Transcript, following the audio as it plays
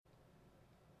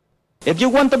If you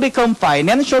want to become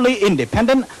financially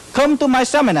independent, come to my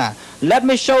seminar. Let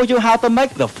me show you how to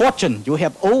make the fortune you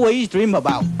have always dreamed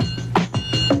about.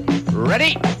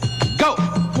 Ready? Go!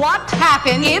 What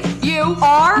happens if you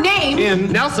are named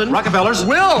In Nelson Rockefeller's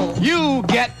will you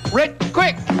get rich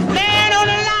quick? Stand on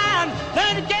the line,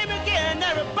 learn the game again.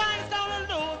 Everybody's gonna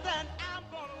lose, and I'm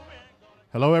gonna win.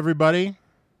 Hello, everybody.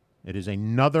 It is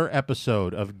another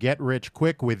episode of Get Rich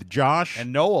Quick with Josh.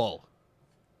 And Noel.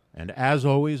 And as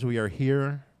always, we are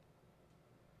here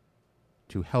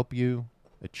to help you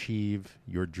achieve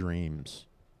your dreams,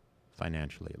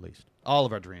 financially at least. All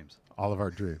of our dreams. All of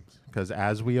our dreams. Because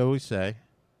as we always say,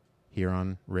 here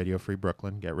on Radio Free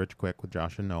Brooklyn, Get Rich Quick with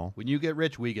Josh and Noel. When you get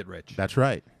rich, we get rich. That's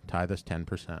right. Tithe us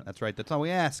 10%. That's right. That's all we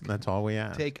ask. That's all we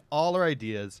ask. Take all our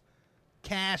ideas,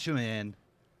 cash them in,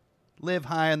 live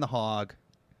high on the hog,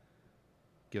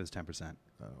 give us 10%.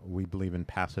 We believe in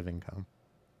passive income.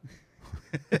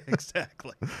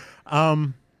 Exactly.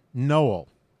 Noel,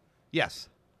 Yes.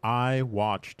 I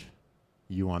watched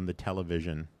you on the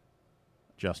television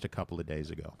just a couple of days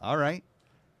ago. All right.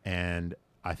 And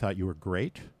I thought you were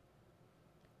great.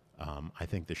 I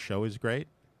think the show is great.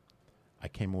 I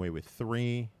came away with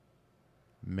 3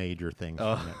 major things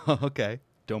from it. Oh, okay.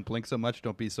 Don't blink so much.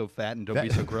 Don't be so fat, and don't be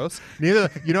so gross.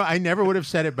 I never would have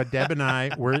said it, but Deb and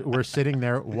I were sitting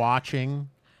there watching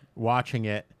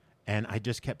it, and I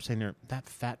just kept saying to her, that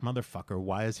fat motherfucker,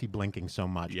 why is he blinking so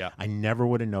much? Yeah. I never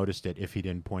would have noticed it if he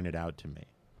didn't point it out to me.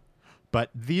 But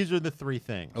these are the 3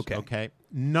 things. Okay.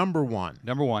 Number one.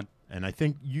 And I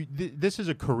think this is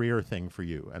a career thing for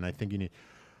you, and I think you need...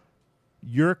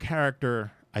 Your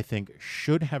character, I think,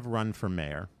 should have run for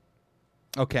mayor.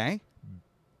 Okay.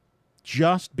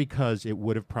 Just because it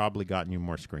would have probably gotten you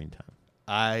more screen time.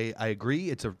 I agree.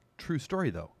 It's a true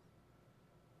story, though.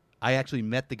 I actually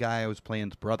met the guy I was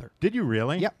playing's brother. Did you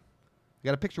really? Yep. I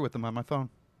got a picture with him on my phone.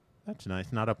 That's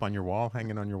nice. Not up on your wall,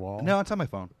 hanging on your wall? No, it's on my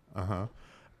phone.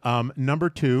 Uh-huh. Number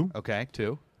 2. Okay,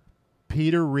 2.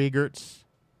 Peter Riegert's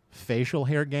facial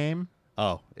hair game.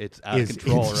 Oh, it's out of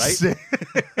control,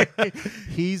 right?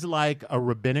 He's like a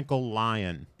rabbinical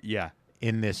lion Yeah.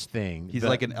 in this thing. He's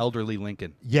like an elderly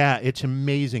Lincoln. Yeah, it's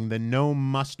amazing. The no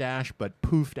mustache but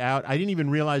poofed out. I didn't even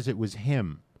realize it was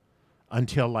him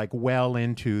until like well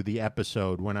into the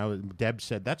episode when Deb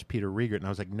said, that's Peter Riegert. And I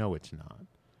was like, no, it's not.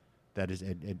 That is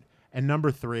it. And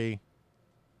number 3,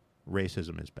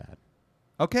 racism is bad.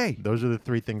 Okay. Those are the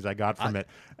 3 things I got from it.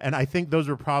 And I think those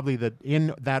are probably,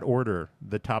 in that order,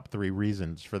 the top 3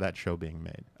 reasons for that show being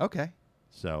made. Okay.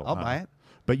 So I'll buy it.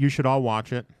 But you should all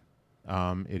watch it.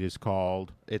 It is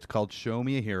called... It's called Show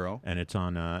Me a Hero. And it's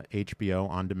on HBO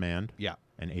On Demand. Yeah.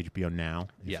 And HBO Now,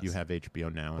 if Yes. you have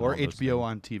HBO Now. And Or all those HBO things.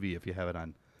 on TV if you have it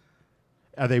on.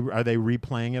 Are they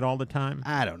replaying it all the time?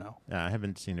 I don't know. I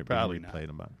haven't seen it Probably being not. replayed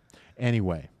about.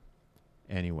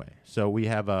 Anyway, so we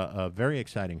have a very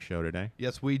exciting show today.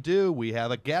 Yes, we do. We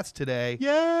have a guest today.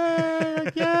 Yeah,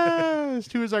 yes.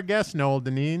 Who is our guest, Noel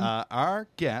Deneen? Our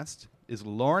guest is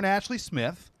Lauren Ashley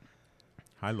Smith.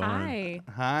 Hi, Lauren.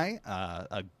 Hi. Hi.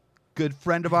 A good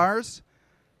friend of ours.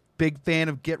 Big fan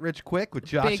of Get Rich Quick with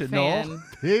Josh Big and fan. Noel.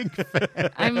 Big fan.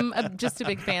 I'm just a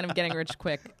big fan of getting rich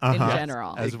quick in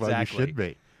general. As well you Exactly. should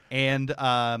be. And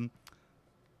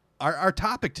our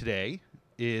topic today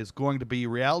is going to be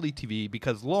reality TV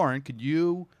because, Lauren, could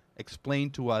you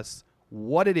explain to us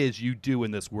what it is you do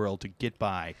in this world to get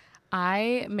by?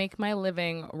 I make my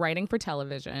living writing for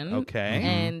television. Okay.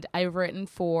 And I've written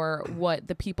for what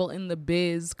the people in the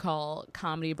biz call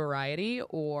comedy variety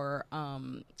or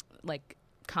like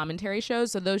commentary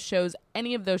shows. So those shows,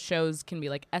 any of those shows can be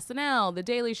like SNL, The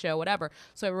Daily Show, whatever.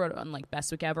 So I wrote on like Best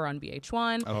Week Ever on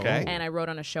VH1. Okay. And I wrote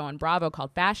on a show on Bravo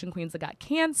called Fashion Queens that got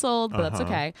canceled, but that's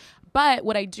okay. But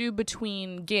what I do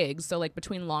between gigs, so like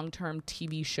between long-term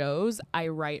TV shows, I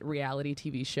write reality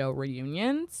TV show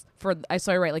reunions. So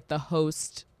I write like the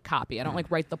host copy. I don't like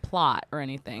write the plot or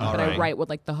anything, but right. I write what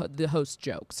like the host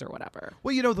jokes or whatever.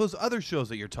 Well, those other shows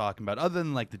that you're talking about, other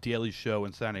than like The Daily Show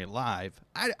and Saturday Night Live,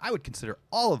 I would consider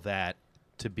all of that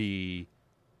to be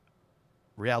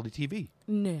reality TV.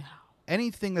 No.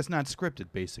 Anything that's not scripted,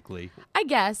 basically. I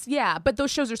guess, yeah. But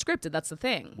those shows are scripted. That's the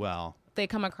thing. Well, They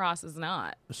come across as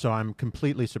not. So I'm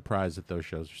completely surprised that those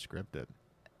shows are scripted.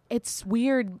 It's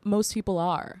weird. Most people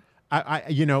are.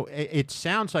 It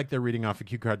sounds like they're reading off of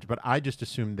cue cards, but I just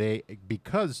assume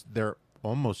because they're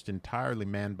almost entirely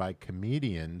manned by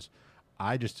comedians,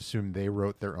 I just assumed they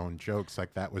wrote their own jokes,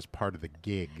 like that was part of the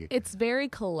gig. It's very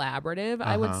collaborative.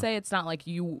 I would say it's not like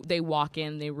they walk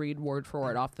in, they read word for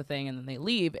word off the thing, and then they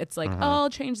leave. It's like, oh, I'll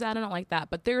change that, I don't like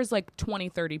that. But there's like 20,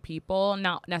 30 people,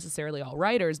 not necessarily all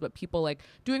writers, but people like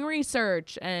doing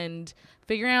research and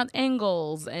figuring out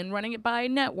angles and running it by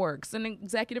networks and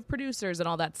executive producers and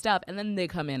all that stuff. And then they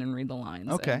come in and read the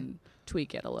lines and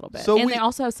tweak it a little bit. So and they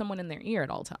also have someone in their ear at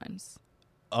all times.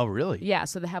 Oh, really? Yeah,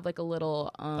 so they have like a little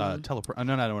No, I don't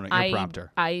want an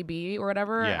prompter. IEB or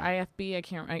whatever. Yeah.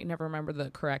 IFB. I never remember the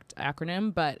correct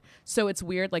acronym, but so it's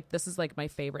weird. Like this is like my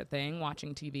favorite thing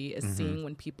watching TV is seeing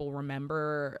when people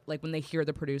remember, like when they hear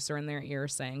the producer in their ear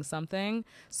saying something.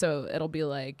 So it'll be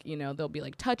like, they'll be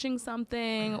like touching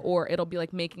something, or it'll be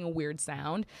like making a weird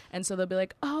sound, and so they'll be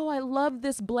like, "Oh, I love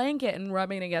this blanket," and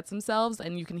rubbing it against themselves,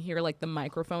 and you can hear like the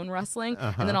microphone rustling,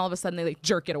 and then all of a sudden they like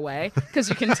jerk it away because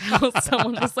you can tell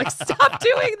someone was like, "Stop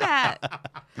doing that."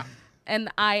 And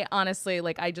I honestly,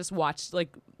 like, I just watched like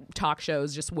talk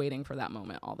shows just waiting for that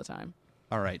moment all the time.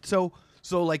 All right. So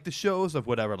like the shows of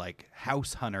whatever, like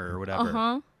House Hunter or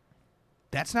whatever.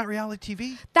 That's not reality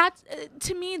TV? That's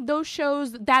to me, those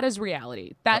shows, that is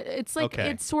reality. That it's like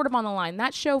it's sort of on the line.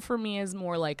 That show for me is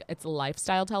more like it's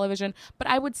lifestyle television. But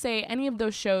I would say any of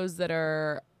those shows that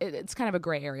are, it's kind of a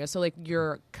gray area. So like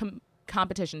your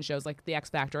competition shows like The X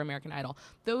Factor, American Idol,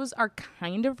 those are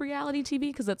kind of reality TV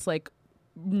because it's like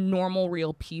normal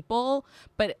real people.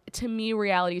 But to me,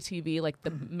 reality TV, like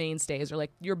the mainstays are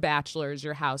like your Bachelors,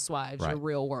 your Housewives, your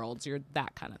Real Worlds, your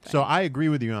that kind of thing. So I agree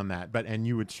with you on that, and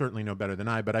you would certainly know better than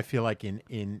I, but I feel like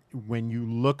in when you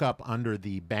look up under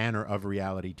the banner of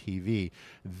reality TV,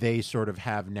 they sort of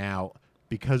have now,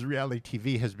 because reality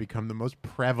TV has become the most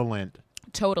prevalent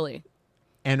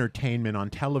entertainment on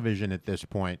television at this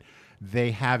point,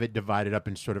 they have it divided up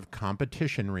in sort of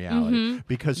competition reality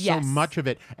because so much of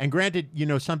it, and granted,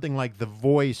 something like The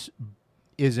Voice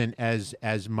isn't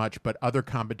as much, but other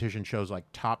competition shows like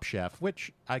Top Chef,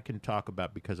 which I can talk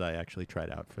about because I actually tried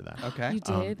out for that. Okay. You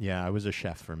did? Yeah, I was a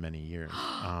chef for many years.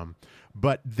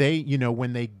 But they,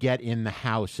 when they get in the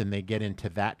house and they get into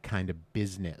that kind of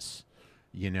business,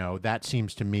 that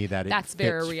seems to me that That's it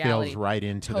very fills right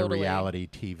into the Totally. reality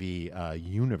TV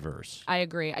universe. I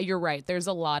agree. You're right. There's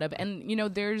a lot of, and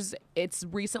it's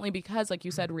recently because, like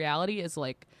you said, reality is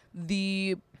like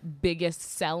the biggest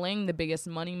selling, the biggest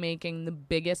money making, the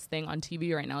biggest thing on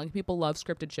TV right now. Like people love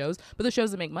scripted shows, but the shows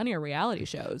that make money are reality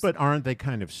shows. But aren't they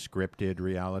kind of scripted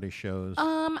reality shows?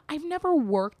 I've never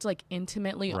worked like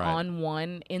intimately on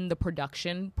one in the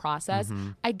production process.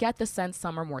 I get the sense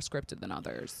some are more scripted than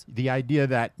others. The idea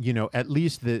that, at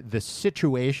least the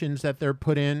situations that they're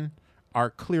put in are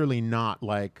clearly not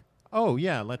like, oh,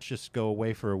 yeah, let's just go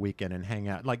away for a weekend and hang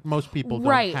out. Like most people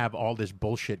don't have all this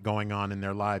bullshit going on in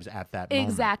their lives at that moment.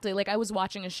 Exactly. Like I was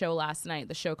watching a show last night,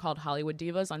 the show called Hollywood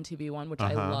Divas on TV1, which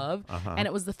I love. And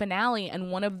it was the finale.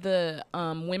 And one of the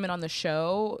women on the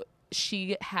show,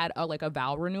 she had a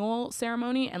vow renewal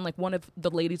ceremony. And like one of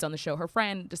the ladies on the show, her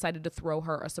friend, decided to throw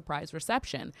her a surprise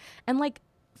reception. And like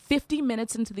 50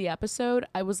 minutes into the episode,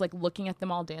 I was like looking at them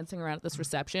all dancing around at this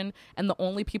reception, and the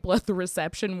only people at the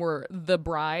reception were the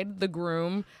bride, the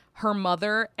groom, her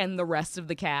mother, and the rest of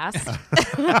the cast.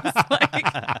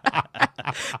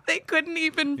 They couldn't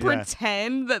even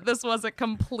pretend that this wasn't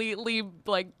completely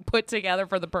like put together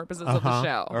for the purposes of the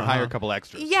show. Or hire a couple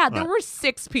extras. Yeah, there were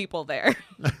 6 people there.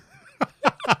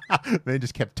 They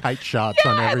just kept tight shots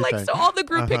on and everything. like so all the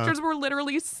group pictures were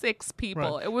literally 6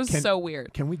 people. It was so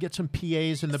weird. Can we get some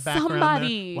PAs in the background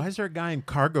Somebody. there? Why is there a guy in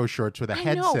cargo shorts with a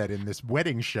headset in this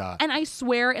wedding shot? And I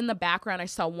swear in the background I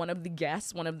saw one of the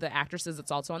guests, one of the actresses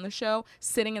that's also on the show,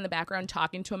 sitting in the background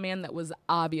talking to a man that was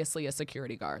obviously a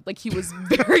security guard. Like he was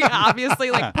very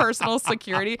obviously like personal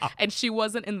security, and she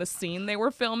wasn't in the scene they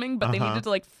were filming, but they needed to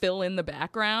like fill in the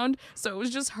background. So it was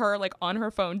just her like on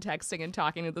her phone texting and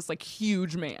talking to this like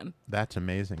huge man. That's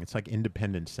amazing. It's like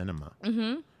independent cinema.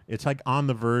 It's like on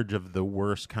the verge of the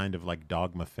worst kind of like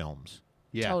dogma films.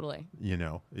 Yeah. Totally.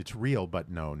 It's real, but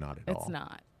no, not at all. It's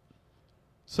not.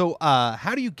 So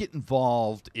how do you get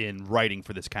involved in writing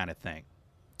for this kind of thing?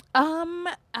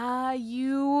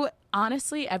 You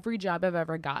honestly, every job I've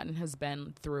ever gotten has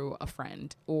been through a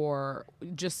friend or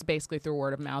just basically through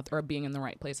word of mouth or being in the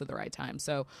right place at the right time.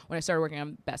 So when I started working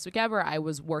on Best Week Ever, I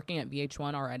was working at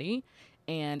VH1 already,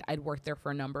 and I'd worked there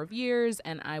for a number of years,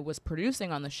 and I was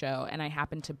producing on the show, and I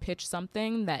happened to pitch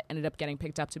something that ended up getting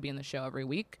picked up to be in the show every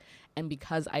week. And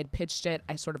because I'd pitched it,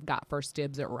 I sort of got first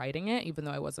dibs at writing it, even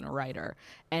though I wasn't a writer.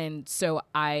 And so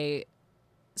I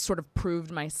sort of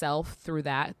proved myself through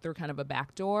through kind of a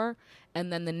back door.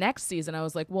 And then the next season I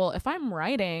was like, well, if I'm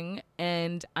writing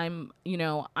and I'm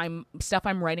stuff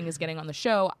I'm writing is getting on the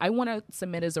show, I want to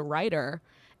submit as a writer.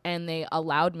 And they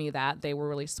allowed me that. They were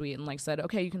really sweet and like said,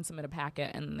 okay, you can submit a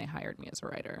packet. And then they hired me as a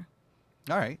writer.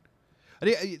 All right.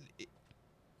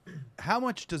 How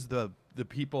much does the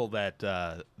people that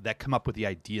come up with the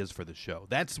ideas for the show,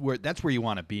 that's where you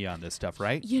want to be on this stuff,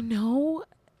 right? No.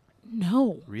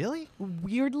 Really?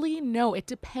 Weirdly, no. It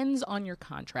depends on your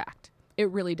contract. It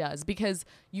really does, because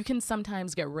you can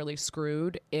sometimes get really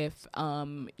screwed if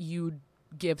you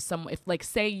give if like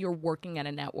say you're working at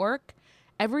a network.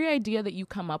 Every idea that you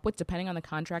come up with, depending on the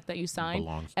contract that you sign,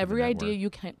 Belongs to the every idea network. you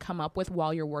can come up with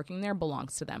while you're working there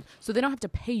belongs to them. So they don't have to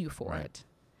pay you for Right. it.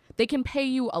 They can pay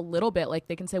you a little bit. Like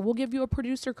they can say, we'll give you a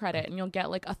producer credit and you'll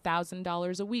get like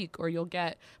 $1,000 a week, or you'll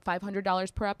get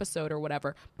 $500 per episode or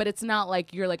whatever. But it's not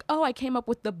like you're like, oh, I came up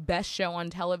with the best show on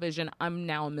television, I'm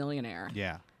now a millionaire,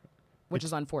 Yeah. which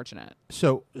is unfortunate.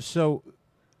 So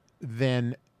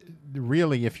then,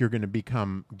 really, if you're going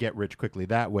to get rich quickly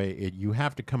that way, you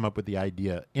have to come up with the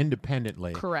idea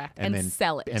independently. Correct. And And then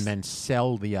sell it. and then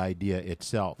sell the idea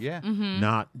itself. Yeah. Mm-hmm.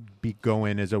 Not go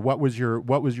in as what was your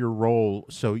role?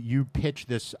 So you pitch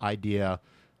this idea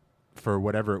for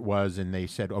whatever it was, and they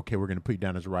said, okay, we're going to put you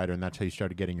down as a writer, and that's how you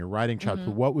started getting your writing chops. Mm-hmm.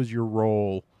 But what was your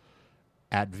role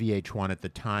at VH1 at the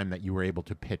time that you were able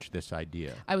to pitch this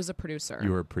idea? I was a producer.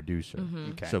 You were a producer.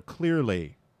 Mm-hmm. Okay. So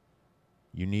clearly,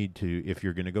 you need to, if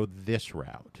you're going to go this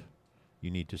route, you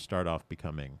need to start off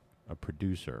becoming a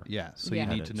producer. Yeah. So Yeah. you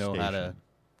need At to a know how to station.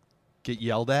 get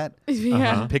yelled at,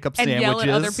 yeah. pick up And sandwiches. yell at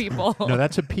other people. No,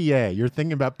 that's a PA. You're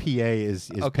thinking about PA is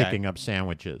Okay. picking up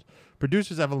sandwiches.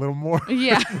 Producers have a little more,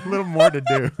 Yeah. a little more to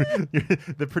do.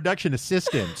 The production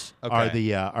assistants are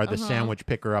Okay. the sandwich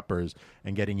picker uppers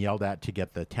and getting yelled at to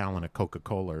get the talent of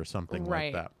Coca-Cola or something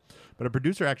Right. like that. But a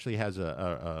producer actually has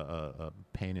a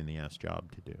pain in the ass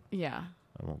job to do. Yeah.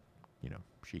 I won't,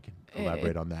 she can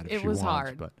elaborate on that if it she was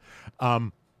wants.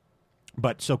 hard.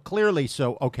 But so clearly,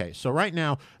 so right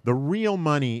now the real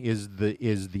money is the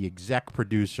exec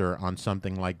producer on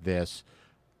something like this,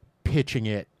 pitching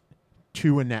it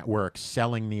to a network,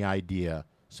 selling the idea.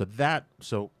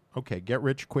 Get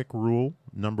rich quick rule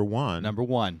number one. Number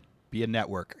one, be a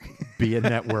network. Be a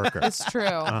networker. It's true.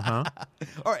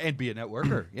 and be a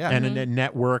networker. Yeah. And a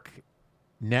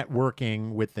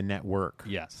networking with the network.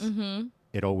 yes. Mm-hmm.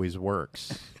 It always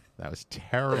works. That was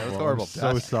terrible. That was horrible. I'm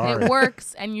so Josh. sorry. It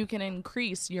works, and you can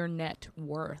increase your net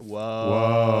worth.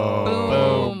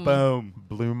 Whoa. Boom. Boom.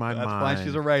 Blew my That's mind. why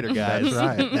she's a writer, guys.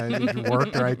 That's right. It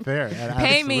worked right there.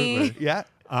 Pay me. Absolutely. Yeah.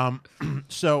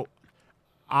 So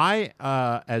I,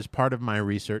 as part of my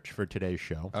research for today's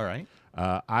show, All right.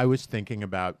 I was thinking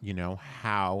about,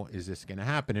 how is this going to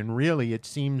happen? And really, it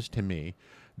seems to me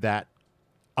that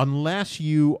unless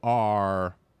you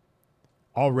are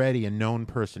already a known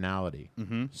personality,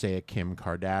 say a Kim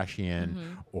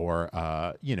Kardashian or,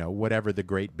 whatever the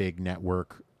great big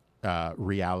network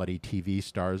reality TV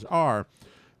stars are,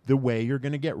 the way you're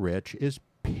going to get rich is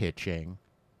pitching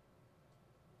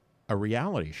a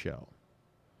reality show.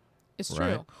 It's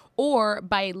Right. true. Or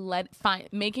by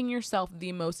making yourself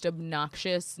the most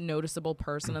obnoxious, noticeable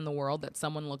person in the world that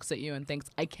someone looks at you and thinks,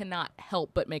 I cannot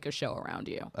help but make a show around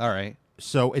you. All right.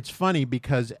 So it's funny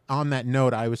because on that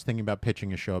note, I was thinking about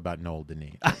pitching a show about Noel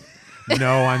Denis.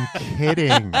 No, I'm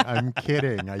kidding. I'm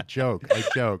kidding. I joke.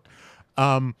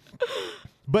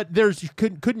 But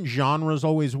couldn't genres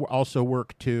always also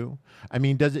work too? I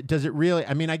mean, does it really?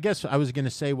 I mean, I guess I was going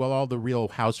to say, well, all the Real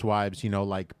Housewives,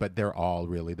 but they're all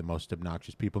really the most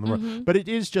obnoxious people in the world. But it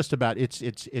is just about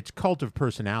it's cult of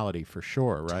personality for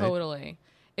sure, right? Totally.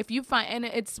 If you find, and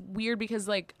it's weird because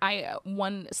like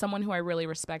someone who I really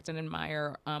respect and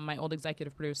admire, my old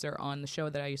executive producer on the show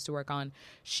that I used to work on,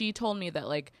 she told me that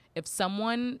like if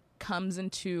someone comes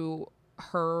into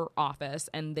her office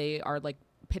and they are like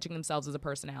pitching themselves as a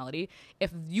personality, if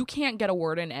you can't get a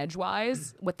word in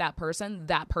edgewise with that person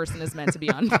is meant to be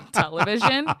on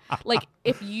television. Like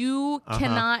if you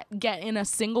cannot get in a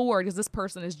single word because this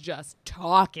person is just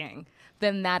talking,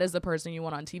 then that is the person you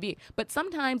want on TV. But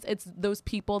sometimes it's those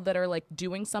people that are like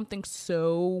doing something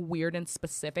so weird and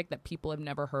specific that people have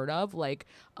never heard of, like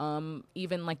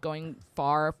even like going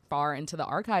far into the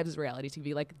archives of reality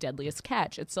TV, like Deadliest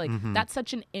Catch. It's like that's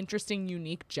such an interesting,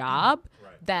 unique job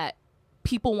that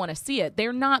people want to see it.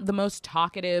 They're not the most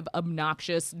talkative,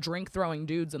 obnoxious, drink-throwing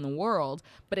dudes in the world,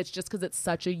 but it's just because it's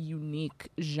such a unique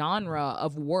genre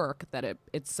of work that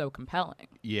it's so compelling.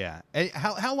 Yeah. And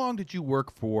how long did you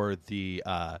work for the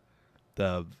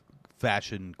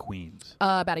Fashion Queens?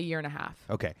 About a year and a half.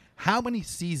 Okay. How many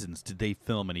seasons did they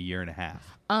film in a year and a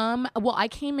half? Well, I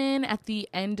came in at the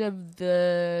end of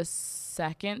the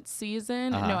second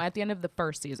season. Uh-huh. No, at the end of the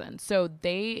first season. So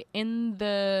in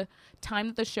the time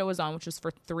that the show was on, which was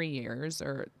for 3 years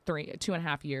or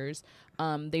 2.5 years,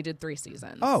 they did 3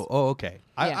 seasons. Oh, okay.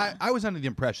 Yeah. I was under the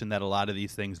impression that a lot of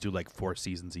these things do like 4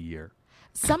 seasons a year.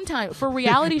 Sometimes for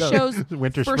reality shows,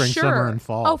 Winter, for spring, sure. summer, and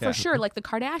fall. Oh, for Yeah. sure. Like the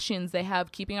Kardashians, they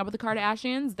have Keeping Up with the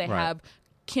Kardashians. They Right. have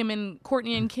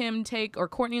Courtney and Kim or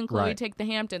Courtney and Khloe Right. take the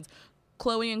Hamptons.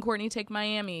 Khloe and Courtney take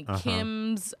Miami. Uh-huh.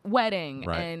 Kim's wedding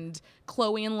Right. and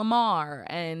Khloe and Lamar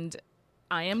and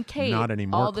I Am Kate. Not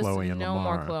anymore. All this, Chloe and no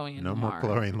Lamar. more Chloe and no Lamar. more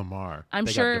Chloe and Lamar. I'm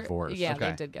They sure. got divorced. Yeah, Okay.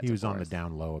 they did get He was on the divorced.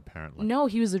 down low apparently. No,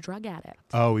 he was a drug addict.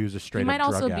 Oh, he was a straight He might up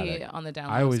also drug be addict. on the down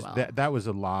I low always as well. that was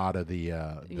a lot of the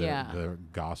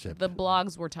gossip. The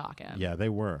blogs were talking. Yeah, they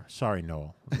were. Sorry,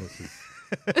 Noel. This is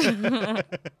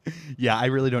Yeah, I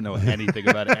really don't know anything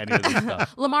about any of this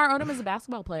stuff. Lamar Odom is a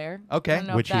basketball player. Okay. I don't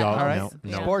know Which if that y'all- All right. helps.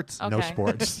 no, no. Sports. no Okay.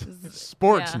 sports.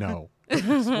 Sports, Yeah. no.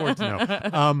 Sports,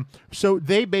 no. So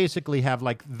they basically have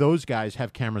like those guys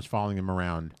have cameras following them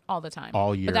around. All the time.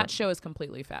 All year. But that show is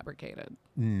completely fabricated.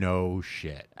 No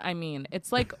shit. I mean,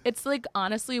 it's like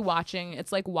honestly watching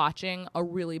a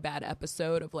really bad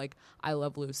episode of like I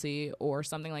Love Lucy or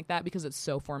something like that because it's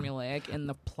so formulaic in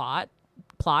the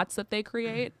plots that they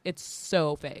create. It's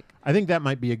so fake. I think that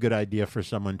might be a good idea for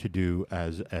someone to do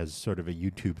as sort of a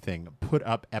YouTube thing. Put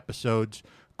up episodes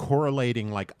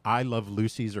correlating like I Love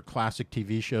Lucy's or classic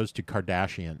TV shows to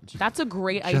Kardashians. That's a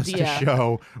great Just idea. to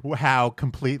show how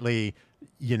completely,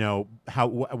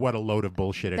 what a load of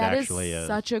bullshit it That is actually is.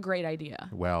 such a great idea.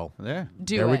 Well, There.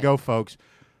 Do there it. we go, folks.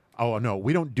 Oh, no,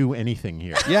 we don't do anything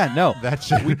here. Yeah, no.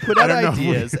 That's We put I out don't know.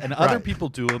 ideas, and other Right. people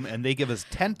do them, and they give us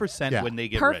 10% Yeah. when they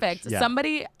get Perfect. rich. Yeah.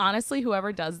 Somebody, honestly,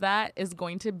 whoever does that is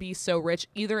going to be so rich,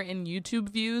 either in YouTube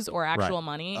views or actual Right.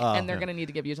 money, Oh. and they're going to need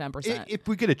to give you 10%. If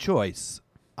we get a choice,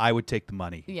 I would take the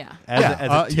money. Yeah. As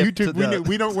Yeah, a tip to YouTube.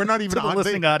 the, We're not even to the on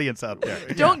listening audience out there.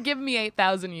 Don't give me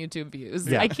 8,000 YouTube views.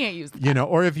 Yeah. I can't use that.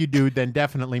 Or if you do, then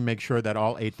definitely make sure that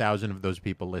all 8,000 of those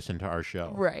people listen to our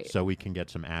show. Right. So we can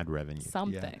get some ad revenue.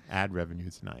 Something. Ad revenue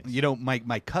is nice.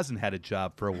 My cousin had a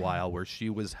job for a while where she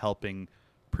was helping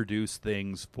produce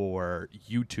things for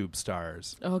YouTube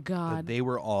stars. Oh, God. They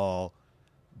were all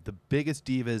the biggest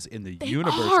divas in the They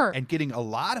universe are. and getting a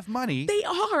lot of money. They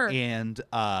are. And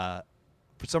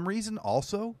for some reason,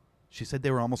 also, she said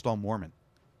they were almost all Mormon.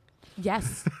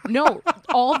 Yes. No.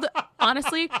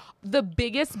 Honestly, the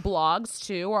biggest blogs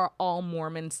too are all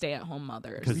Mormon stay-at-home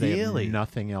mothers. Because they Really? have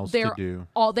nothing else They're to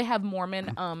do. they have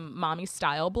Mormon mommy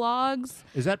style blogs.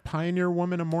 Is that Pioneer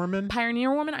Woman a Mormon?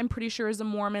 Pioneer Woman, I'm pretty sure, is a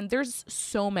Mormon. There's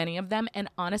so many of them. And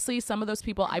honestly, some of those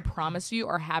people, I promise you,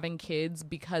 are having kids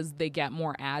because they get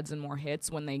more ads and more hits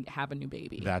when they have a new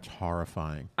baby. That's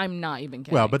horrifying. I'm not even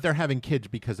kidding. Well, but they're having kids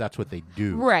because that's what they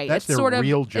do. right. That's it's their sort of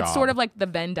real job. It's sort of like the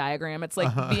Venn diagram. It's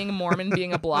like being a Mormon,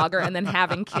 being a blogger, and then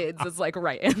having kids is like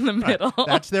right in the middle.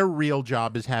 That's their real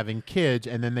job, is having kids,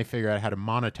 and then they figure out how to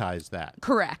monetize that.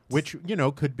 Correct. Which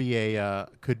could be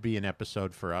an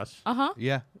episode for us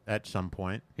Yeah. at some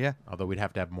point. Yeah. Although we'd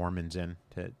have to have Mormons in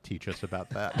to teach us about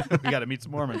that. We got to meet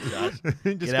some Mormons, Josh. Just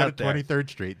Get go out to there. 23rd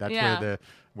Street. That's Yeah.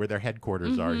 where their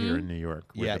headquarters are here in New York.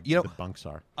 Where Yeah, the, the bunks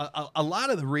are. A lot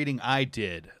of the reading I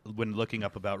did when looking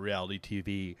up about reality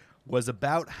TV was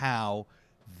about how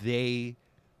they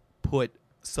put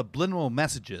subliminal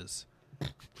messages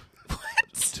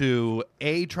to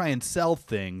A, try and sell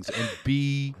things, and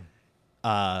B,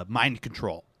 mind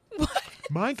control.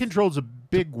 Mind control's a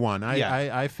big one.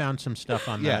 Yeah. I found some stuff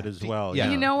on that as well. Yeah.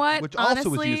 You know what? Which also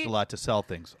was Honestly, used a lot to sell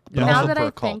things. But Now also that for I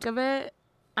a cult. think of it,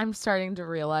 I'm starting to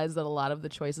realize that a lot of the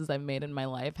choices I've made in my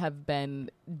life have been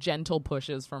gentle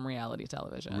pushes from reality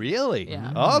television. Really?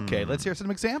 Yeah. Okay, let's hear some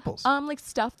examples. Like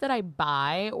stuff that I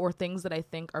buy or things that I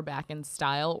think are back in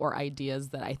style or ideas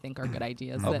that I think are good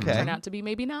ideas that Okay. turn out to be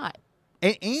maybe not.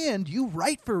 And you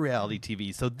write for reality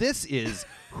TV, so this is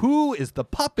who is the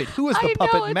puppet? Who is the I know,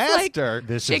 puppet it's like- master?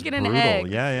 This Chicken is and brutal. egg.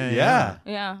 Yeah.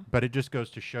 Yeah. But it just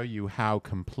goes to show you how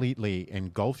completely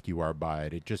engulfed you are by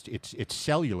it. It's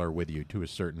cellular with you to a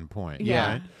certain point.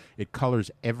 Yeah. Right? It colors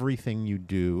everything you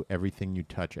do, everything you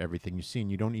touch, everything you see,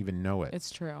 and you don't even know it. It's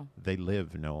true. They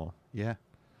live, Noel. Yeah,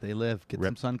 they live. Get Rip.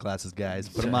 some sunglasses, guys.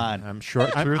 Put them on. I'm sure.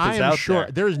 Truth I is am out sure.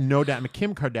 there. There's no doubt. I mean,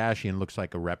 Kim Kardashian looks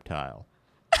like a reptile.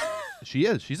 She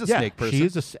is. She's a Yeah, snake person. she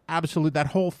is absolute. That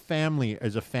whole family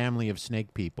is a family of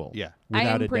snake people. Yeah. I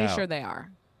without am a pretty doubt. sure they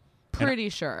are. Pretty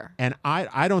sure. And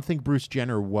I don't think Bruce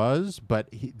Jenner was,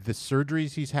 but the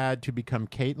surgeries he's had to become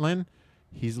Caitlyn,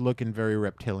 he's looking very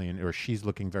reptilian, or she's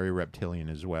looking very reptilian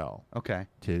as well, Okay.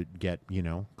 to get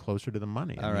closer to the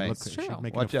money. All right. look, It's she's true.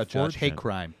 making Watch a out, Josh. Hate fortune.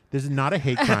 crime. This is not a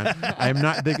hate crime. I am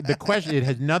not. The question. It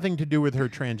has nothing to do with her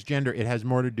transgender. It has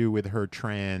more to do with her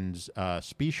trans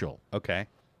special Okay.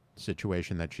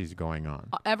 situation that she's going on.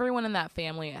 Everyone in that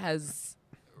family has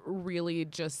really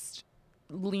just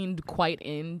leaned quite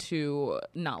into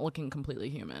not looking completely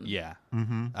human. Yeah.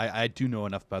 Mm-hmm. I do know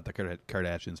enough about the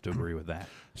Kardashians to agree with that.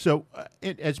 So,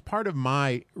 as part of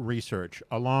my research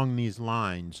along these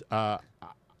lines,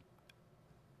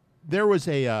 there was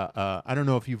I don't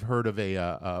know if you've heard of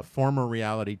a former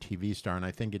reality TV star, and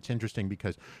I think it's interesting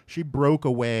because she broke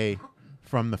away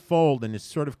from the fold and is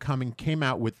sort of came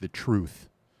out with the truth,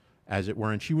 as it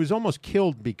were, and she was almost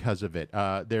killed because of it.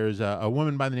 There's a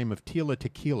woman by the name of Tila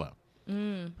Tequila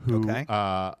who Okay.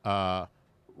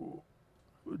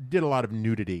 did a lot of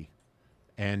nudity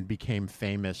and became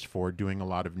famous for doing a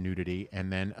lot of nudity,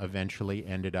 and then eventually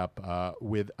ended up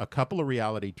with a couple of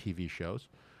reality TV shows,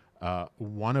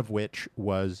 one of which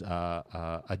was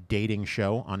a dating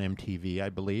show on MTV, I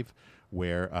believe,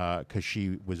 where because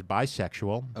she was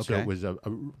bisexual, so Okay. it was a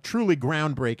truly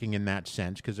groundbreaking in that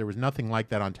sense, because there was nothing like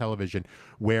that on television,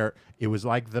 where it was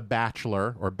like The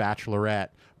Bachelor or Bachelorette,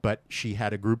 but she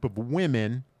had a group of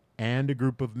women and a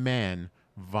group of men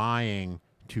vying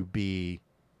to be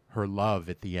her love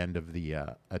at the end of the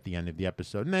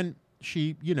episode. And then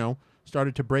she,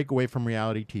 started to break away from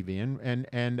reality TV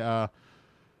and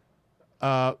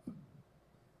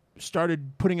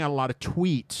started putting out a lot of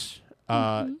tweets,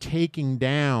 taking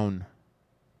down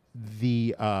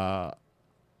the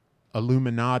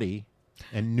Illuminati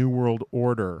and New World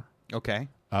Order Okay.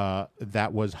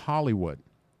 that was Hollywood.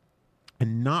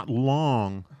 And not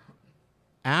long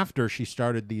after she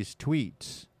started these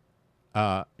tweets,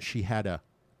 she had a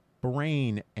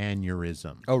brain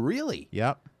aneurysm. Oh, really?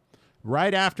 Yep.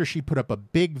 Right after she put up a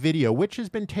big video, which has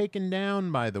been taken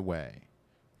down, by the way,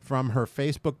 from her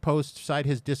Facebook post. Site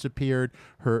has disappeared.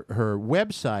 Her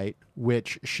website,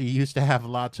 which she used to have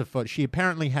lots of photos. She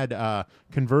apparently had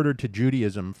converted to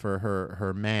Judaism for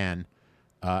her man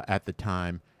at the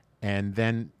time, and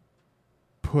then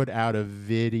put out a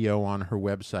video on her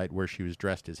website where she was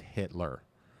dressed as Hitler.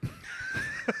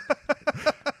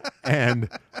 and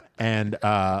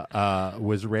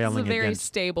was She's a railing very against.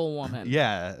 stable woman.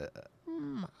 Yeah.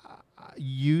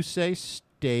 You say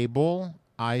stable.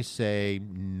 I say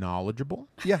knowledgeable.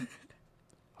 Yeah.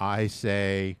 I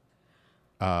say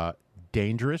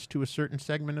dangerous to a certain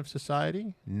segment of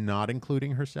society, not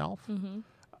including herself.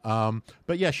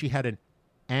 But yeah, she had an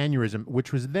aneurysm,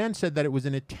 which was then said that it was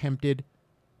an attempted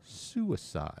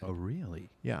suicide. Oh, really?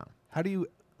 Yeah. How do you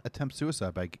attempt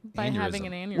suicide by By aneurysm? having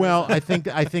an aneurysm. Well, I think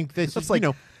this It's is like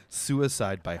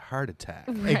suicide by heart attack.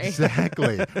 Right.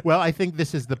 Exactly. Well, I think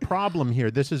this is the problem here.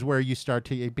 This is where you start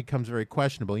to, it becomes very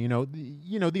questionable.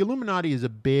 The Illuminati is a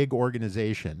big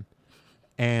organization,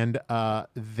 and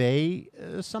they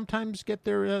sometimes get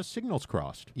their signals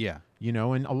crossed. Yeah.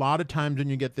 And a lot of times when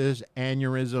you get this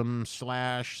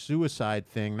aneurysm/suicide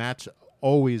thing, that's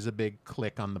always a big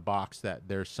click on the box that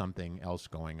there's something else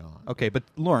going on. Okay, but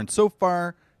Lauren, so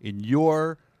far in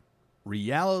your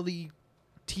reality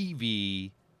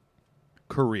TV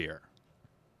career,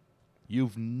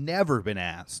 you've never been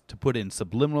asked to put in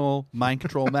subliminal mind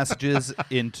control messages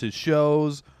into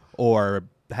shows, or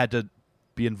had to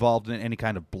be involved in any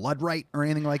kind of blood right or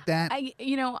anything like that?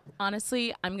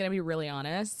 Honestly, I'm going to be really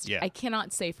honest. Yeah. I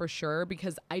cannot say for sure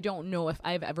because I don't know if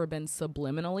I've ever been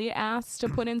subliminally asked to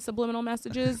put in subliminal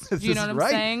messages. Do you This know is what I'm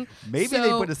right. saying? Maybe they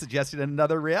put a suggestion in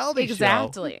another reality show.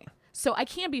 Exactly. So I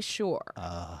can't be sure.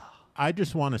 I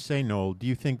just want to say, Noel, do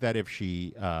you think that if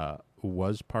she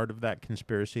was part of that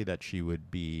conspiracy that she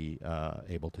would be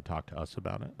able to talk to us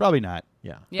about it? Probably not.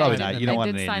 Yeah. Yeah, Probably I not. did. You don't I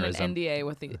want did an sign aneurysm. an NDA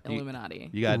with the Illuminati.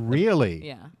 You got Really?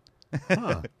 Yeah.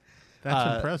 Huh.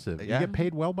 That's impressive. yeah. You get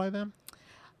paid well by them?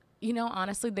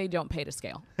 Honestly, they don't pay to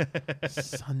scale.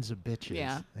 Sons of bitches.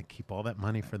 Yeah. They keep all that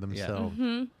money for themselves.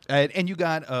 and you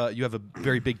got you have a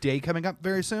very big day coming up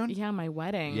very soon. Yeah, my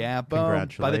wedding. Yeah, boom.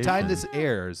 By the time this Congratulations.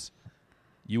 airs,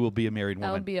 you will be a married That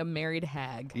woman. would be a married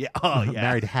hag. yeah. Oh, yeah.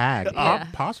 Married hag. Yeah.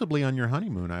 Possibly on your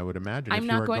honeymoon, I would imagine. I'm if you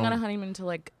not were going on a honeymoon until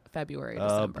like February,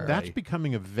 December. That's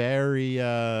becoming a very,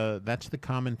 that's the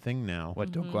common thing now.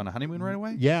 What? Don't go on a honeymoon right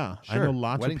away? Yeah. I Sure. know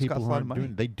lots Weddings of people cost a who lot aren't of money.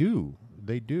 doing. They do.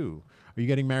 They do. Are you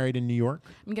getting married in New York?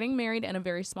 I'm getting married in a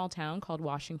very small town called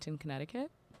Washington,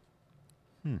 Connecticut.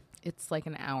 It's like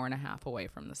an hour and a half away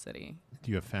from the city. Do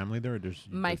you have family there? Or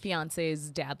My fiance's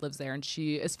dad lives there, and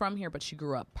she is from here, but she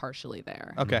grew up partially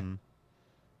there. Okay. Mm-hmm.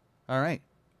 All right.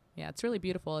 Yeah, it's really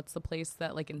beautiful. It's the place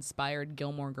that like inspired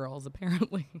Gilmore Girls,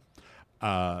 apparently.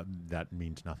 That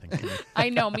means nothing to me. I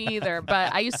know, me either.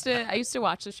 But I used to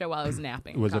watch the show while I was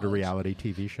napping. in Was it a college. reality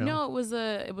TV show? No, it was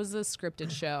a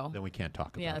scripted show. Then we can't talk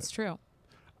about Yeah, it. that's true.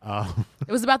 Uh,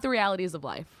 It was about the realities of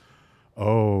life.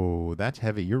 oh, that's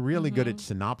heavy. You're really good at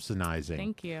synopsizing.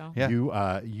 Thank you.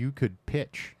 Yeah. You could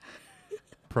pitch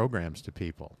programs to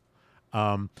people.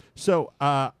 So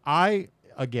I,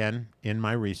 again, in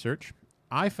my research,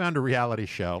 I found a reality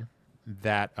show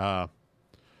that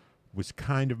was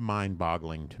kind of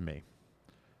mind-boggling to me.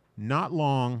 Not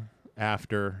long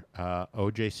after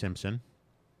O.J. Simpson,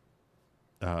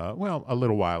 well, a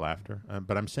little while after,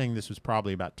 but I'm saying this was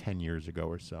probably about 10 years ago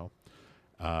or so,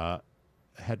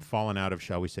 had fallen out of,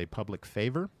 shall we say, public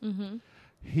favor. Mm-hmm.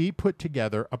 He put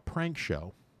together a prank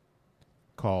show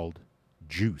called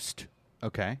Juiced,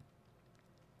 Okay.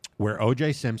 where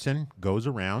O.J. Simpson goes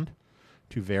around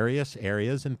to various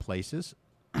areas and places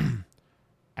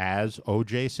as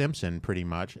O.J. Simpson, pretty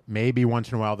much. Maybe once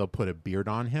in a while they'll put a beard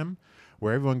on him,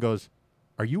 where everyone goes,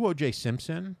 "Are you O.J.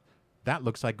 Simpson? That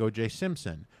looks like O.J.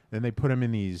 Simpson." Then they put him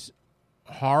in these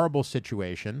horrible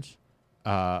situations,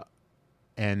 and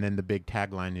then the big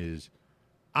tagline is,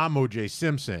 "I'm O.J.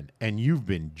 Simpson, and you've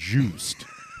been juiced."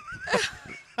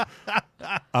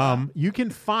 You can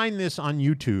find this on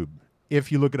YouTube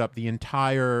if you look it up, the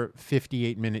entire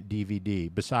 58-minute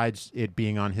DVD, besides it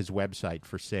being on his website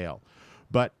for sale.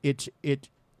 But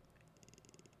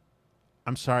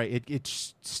I'm sorry,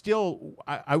 it's still,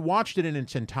 I watched it in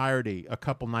its entirety a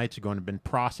couple nights ago and have been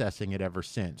processing it ever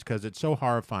since because it's so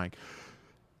horrifying.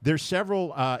 There's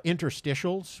several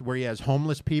interstitials where he has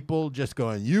homeless people just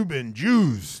going, "You've been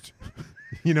juiced,"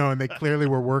 and they clearly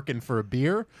were working for a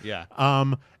beer. Yeah.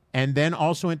 And then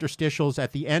also interstitials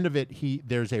at the end of it,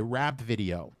 there's a rap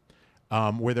video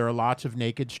where there are lots of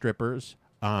naked strippers,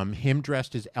 him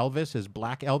dressed as Elvis, as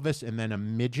Black Elvis, and then a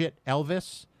midget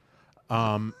Elvis.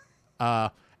 And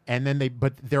then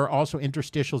but there are also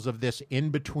interstitials of this in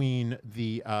between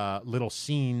the little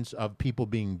scenes of people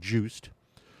being juiced.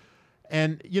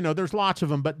 And, there's lots of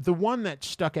them, but the one that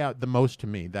stuck out the most to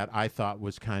me that I thought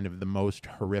was kind of the most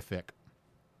horrific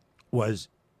was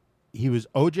he was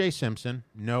O.J. Simpson,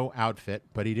 no outfit,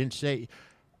 but he didn't say,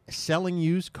 selling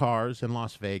used cars in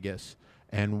Las Vegas,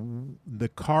 and the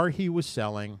car he was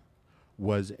selling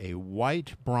was a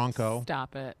white Bronco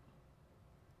Stop it.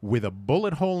 with a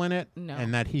bullet hole in it, No.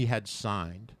 and that he had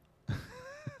signed.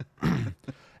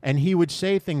 And he would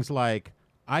say things like,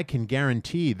 "I can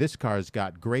guarantee this car's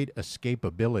got great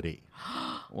escapability."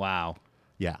 Wow.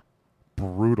 Yeah.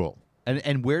 Brutal.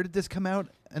 And where did this come out?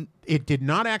 And It did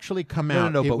not actually come no,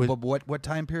 out. no, It no. was But what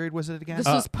time period was it again? This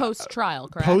was post-trial,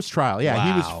 correct? post-trial. Yeah, he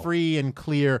Wow. was free and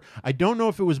clear. I don't know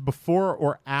if it was before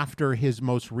or after his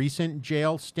most recent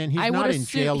jail stint. He's I would not in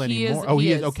assume jail he anymore. is- Oh, he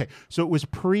he is. is. Okay. So it was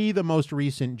pre the most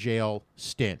recent jail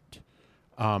stint,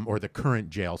 or the current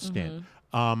jail stint.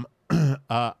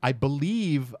 I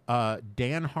believe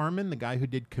Dan Harmon, the guy who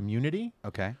did Community,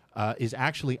 Okay. is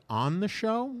actually on the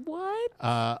show. What?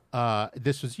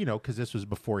 This was, because this was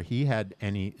before he had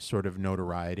any sort of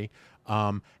notoriety.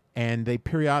 And they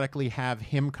periodically have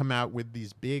him come out with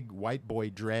these big white boy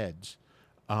dreads,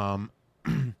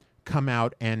 come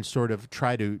out and sort of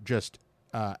try to just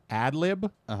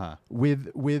ad-lib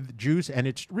with Juice. And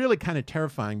it's really kind of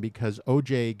terrifying because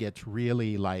OJ gets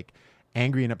really like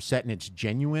angry and upset, and it's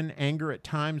genuine anger at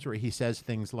times where he says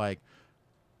things like,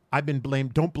 "I've been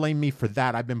blamed. Don't blame me for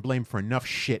that. I've been blamed for enough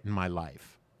shit in my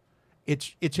life."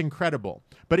 It's incredible,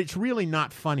 but it's really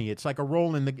not funny. It's like a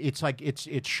roll in the. It's like it's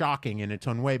shocking in its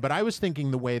own way. But I was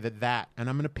thinking the way that, and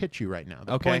I'm going to pitch you right now.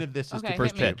 The Okay. point of this is Okay, to hit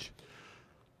First me. pitch.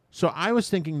 So I was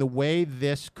thinking the way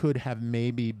this could have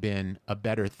maybe been a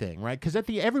better thing, right? Because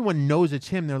everyone knows it's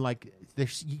him. They're like,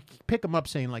 you pick him up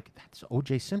saying like, "That's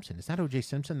O.J. Simpson. Is that O.J.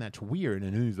 Simpson? That's weird."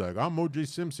 And he's like, "I'm O.J.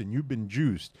 Simpson. You've been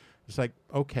juiced." It's like,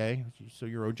 okay, so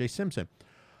you're O.J. Simpson.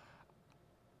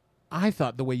 I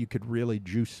thought the way you could really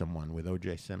juice someone with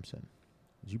O.J. Simpson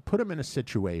is you put him in a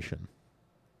situation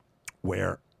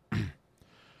where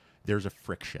there's a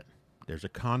friction. There's a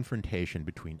confrontation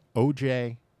between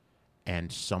O.J.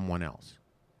 and someone else,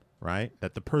 right?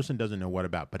 That the person doesn't know what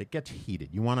about, but it gets heated.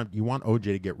 You want OJ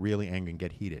to get really angry and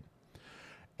get heated.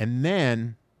 And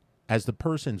then, as the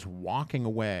person's walking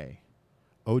away,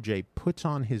 OJ puts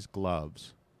on his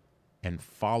gloves and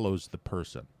follows the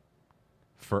person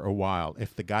for a while.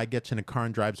 If the guy gets in a car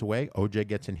and drives away, OJ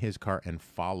gets in his car and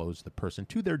follows the person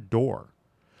to their door.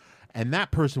 And that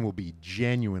person will be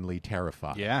genuinely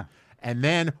terrified. Yeah. And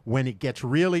then when it gets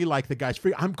really like the guy's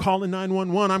free, "I'm calling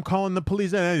 911, I'm calling the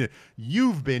police."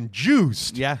 You've been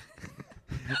juiced. Yeah.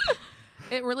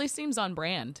 It really seems on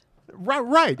brand.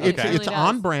 Right. It really It's does.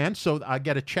 on brand, so I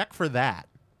get a check for that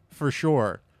for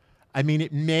sure. I mean,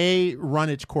 it may run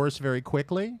its course very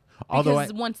quickly. Although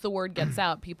Because once the word gets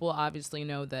out, people obviously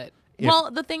know that. If-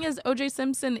 Well, the thing is, O.J.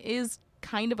 Simpson is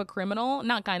kind of a criminal.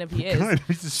 Not kind of, he is.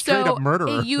 He's a straight-up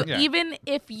murderer. Yeah. Even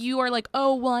if you are like,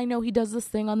 oh, well, I know he does this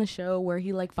thing on the show where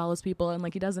he like follows people and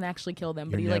like he doesn't actually kill them,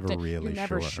 but he you're like never to, really you're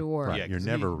never sure. Right, Yeah, you're 'cause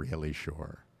never really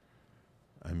sure.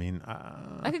 I mean,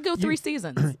 I could go 3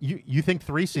 seasons. You think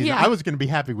 3 seasons? Yeah. I was going to be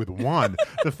happy with 1.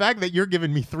 The fact that you're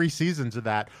giving me 3 seasons of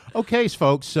that. Okay,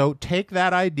 folks, so take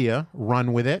that idea,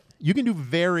 run with it. You can do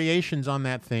variations on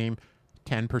that theme,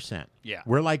 10%. Yeah.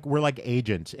 We're like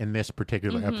agents in this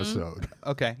particular episode.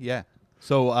 Okay, yeah.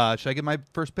 So should I get my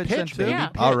first pitch, then? Pitch, too? baby, Yeah.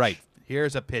 All pitch. right.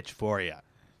 Here's a pitch for you.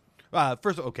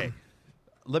 First, okay.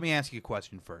 Let me ask you a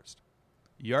question first.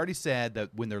 You already said that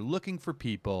when they're looking for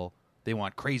people, they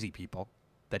want crazy people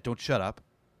that don't shut up.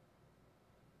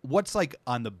 What's like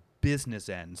on the business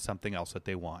end something else that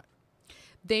they want?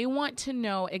 They want to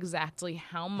know exactly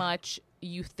how much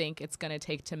you think it's going to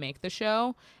take to make the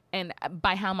show. And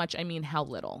by how much, I mean how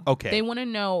little. Okay. They want to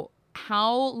know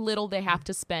how little they have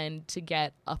to spend to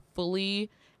get a fully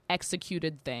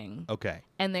executed thing. Okay.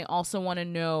 And they also want to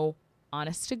know,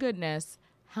 honest to goodness,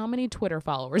 how many Twitter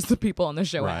followers the people on the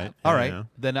show Right. have. All Yeah, right. yeah.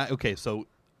 Then so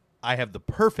I have the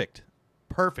perfect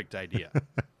idea.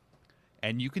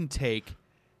 And you can take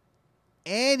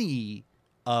any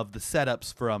of the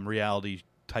setups from reality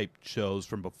type shows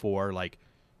from before. Like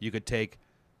you could take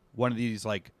one of these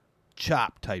like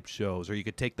Chop type shows, or you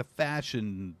could take the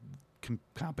fashion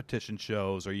competition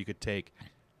shows, or you could take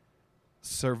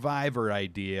Survivor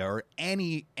idea, or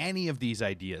any of these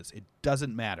ideas. It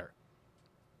doesn't matter.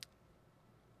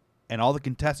 And all the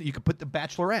contestants, you could put the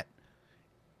Bachelorette.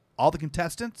 All the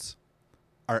contestants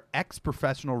are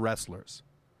ex-professional wrestlers.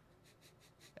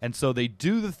 And so they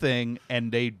do the thing,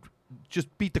 and they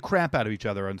just beat the crap out of each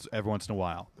other every once in a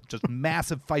while. Just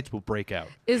massive fights will break out.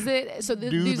 Is it so? Do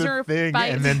These the are thing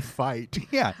fights. and then fight.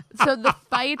 Yeah. So the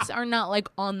fights are not like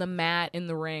on the mat in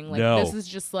the ring. Like No. this is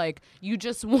just like you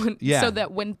just want Yeah. so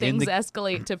that when In things the-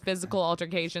 escalate to physical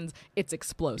altercations, it's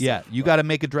explosive. Yeah. You got to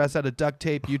make a dress out of duct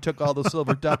tape. You took all the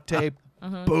silver duct tape.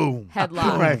 Boom.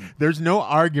 Headlock. Right. There's no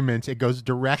arguments. It goes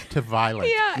direct to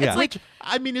violence. Yeah, Yeah. it's like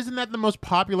I mean, isn't that the most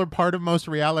popular part of most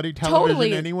reality television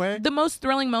totally anyway? The most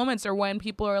thrilling moments are when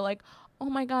people are like, "Oh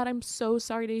my god, I'm so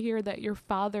sorry to hear that your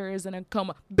father is in a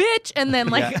coma, bitch," and then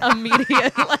like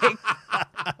immediate like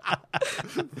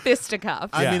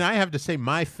fisticuffs. I Yeah. mean, I have to say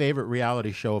my favorite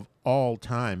reality show of all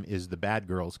time is The Bad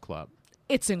Girls Club.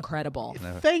 It's incredible.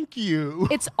 Thank you.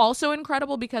 It's also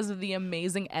incredible because of the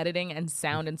amazing editing and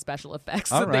sound and special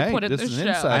effects All that they right, put in this the is an show.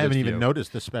 insight. I haven't view. even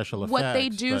noticed the special effects. What they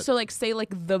do, but- so like say like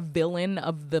the villain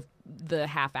of the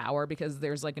half hour, because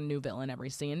there's like a new villain every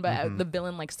scene, but the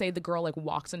villain, like say the girl like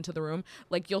walks into the room,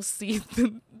 like you'll see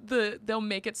they'll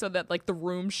make it so that like the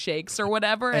room shakes or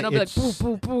whatever, and it'll be like boo It's-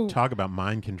 boo boo. Talk about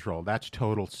mind control. That's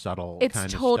total subtle. It's kind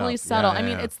totally of stuff. subtle. Yeah, I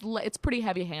mean, yeah. it's pretty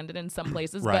heavy-handed in some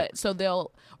places, Right. but so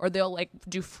they'll like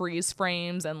do freeze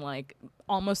frames and like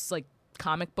almost like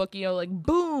comic book, like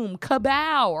boom,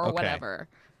 kabow or Okay. whatever.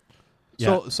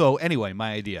 So anyway,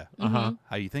 my idea. Mm-hmm.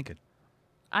 How you thinking?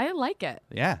 I like it.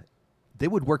 Yeah. They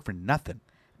would work for nothing.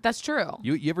 That's true.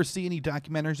 You ever see any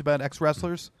documentaries about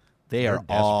ex-wrestlers? They're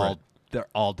They're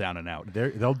all down and out.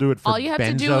 They'll do it for All you have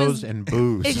to do benzos is- and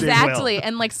booze. Exactly,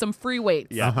 and like some free weights.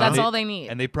 Yeah. That's And all they need.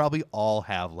 And they probably all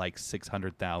have like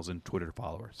 600,000 Twitter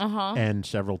followers. And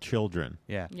several children.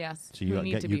 Yeah. Yes. So who you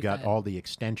need got to you be got fed. all the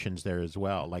extensions there as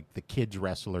well, like the kids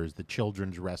wrestlers, the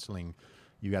children's wrestling.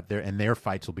 You got their and their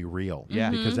fights will be real.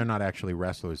 Yeah. because they're not actually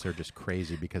wrestlers; they're just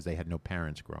crazy because they had no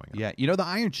parents growing up. Yeah. You know, the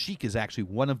Iron Sheik is actually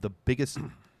one of the biggest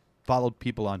followed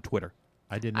people on Twitter.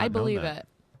 I did not. I know believe that. it.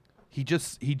 He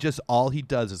just all he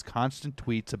does is constant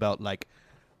tweets about like,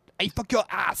 "Hey, fuck your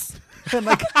ass." And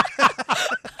like,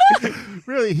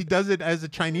 Really, he does it as a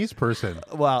Chinese person.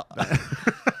 well,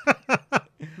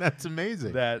 That's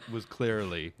amazing. that was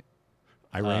clearly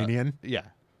Iranian. yeah.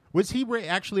 Was he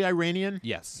actually Iranian?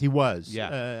 Yes. He was.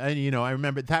 Yeah. And, I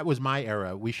remember that was my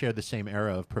era. We shared the same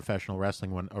era of professional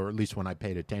wrestling, or at least when I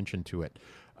paid attention to it.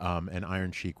 And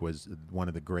Iron Sheik was one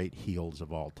of the great heels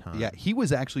of all time. Yeah, he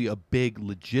was actually a big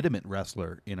legitimate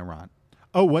wrestler in Iran.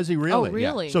 Oh, was he really? Oh,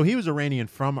 really? So he was Iranian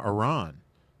from Iran.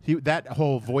 That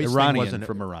whole voice thing Iranian wasn't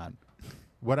from Iran.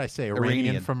 What I say?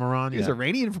 Iranian from Iran. He was Yeah.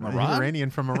 Iranian from He's Iran. Iranian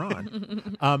from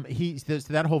Iran.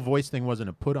 That whole voice thing wasn't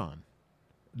a put on.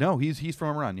 No, he's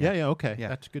from Iran. Yeah. Okay. Yeah.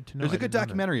 That's good to know. There's I a good didn't know that.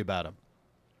 documentary about him.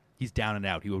 He's down and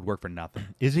out. He would work for nothing.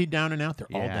 Is he down and out? They're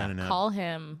all Yeah. down and out. Call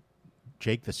him.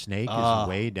 Jake the Snake Uh, is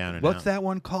way down and What's out. that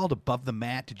one called? Above the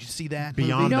Mat. Did you see that?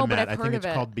 Beyond movie? No, the but Mat. I've I heard think of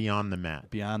it's it. called Beyond the Mat.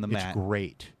 Beyond the It's Mat.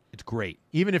 great. It's great.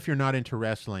 Even if you're not into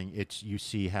wrestling, you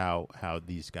see how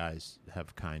these guys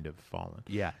have kind of fallen.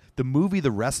 Yeah. The movie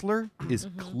The Wrestler is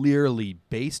clearly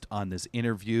based on this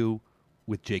interview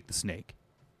with Jake the Snake.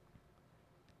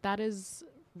 That is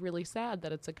really sad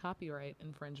that it's a copyright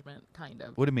infringement, kind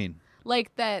of. What do you mean?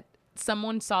 Like that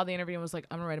someone saw the interview and was like,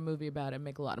 I'm going to write a movie about it and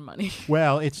make a lot of money.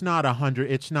 Well, it's not 100.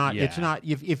 It's not. Yeah. It's not.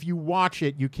 If you watch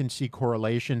it, you can see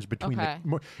correlations between Okay.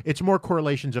 it's more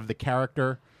correlations of the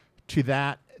character to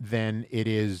that than it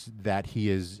is that he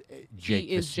is Jake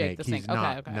the is Snake. Jake the He's Snake. Okay,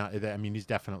 not. okay. not- I mean, he's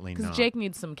definitely Because not. Jake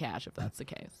needs some cash if that's the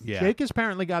case. Yeah. Jake has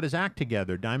apparently got his act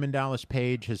together. Diamond Dallas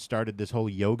Page has started this whole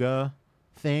yoga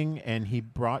thing, and he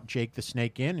brought Jake the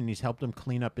Snake in, and he's helped him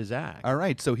clean up his act. All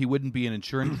right, so he wouldn't be an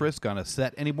insurance risk on a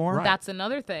set anymore? Right. That's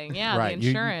another thing. Yeah, right. the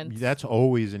insurance. That's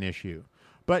always an issue.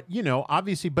 But,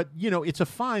 obviously, it's a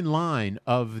fine line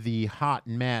of the hot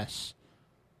mess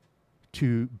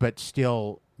but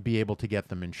still be able to get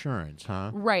them insurance,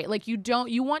 huh? Right. Like you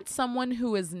want someone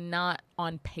who is not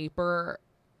on paper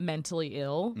mentally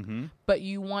ill, but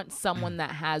you want someone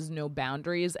that has no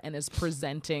boundaries and is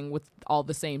presenting with all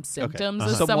the same symptoms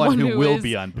as Someone who will is,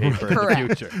 be on paper in the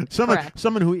Correct. future. Correct.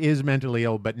 Someone who is mentally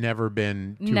ill but never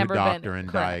been to Never a been- doctor and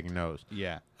correct. diagnosed.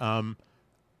 Yeah.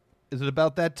 Is it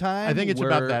about that time? I think it's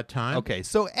about that time. Okay,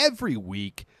 so every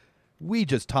week we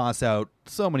just toss out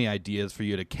so many ideas for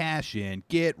you to cash in,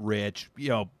 get rich,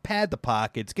 pad the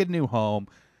pockets, get a new home.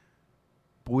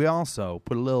 But we also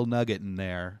put a little nugget in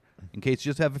there in case you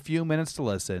just have a few minutes to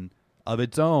listen of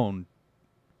its own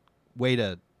way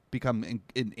to become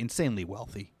insanely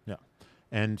wealthy. Yeah.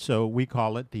 And so we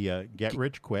call it the Get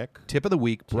Rich Quick. Tip of the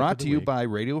week brought of the to you week. by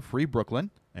Radio Free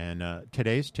Brooklyn. And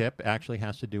today's tip actually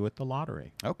has to do with the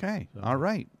lottery. Okay, all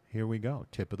right. Here we go.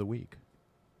 Tip of the week.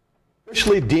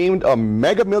 Officially deemed a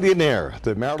mega millionaire,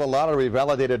 the marital lottery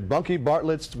validated Bunky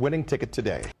Bartlett's winning ticket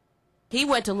today. He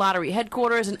went to lottery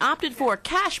headquarters and opted for a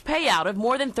cash payout of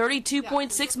more than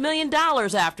 $32.6 million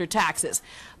after taxes.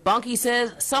 Bunky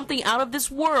says something out of this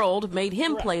world made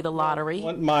him play the lottery.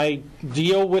 My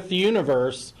deal with the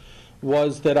universe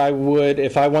was that I would,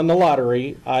 if I won the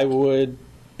lottery, I would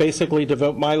basically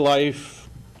devote my life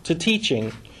to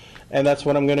teaching, and that's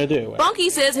what I'm going to do. Bunky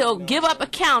says he'll give up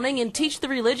accounting and teach the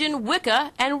religion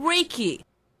Wicca and Reiki.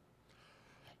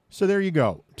 So there you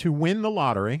go. To win the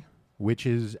lottery, which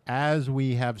is, as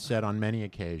we have said on many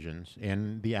occasions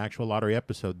in the actual lottery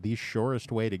episode, the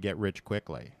surest way to get rich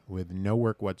quickly with no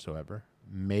work whatsoever.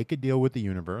 Make a deal with the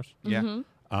universe. Yeah.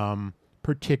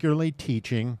 Particularly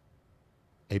teaching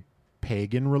a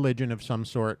pagan religion of some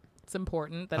sort. It's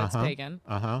important that it's pagan.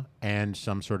 And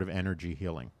some sort of energy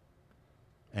healing.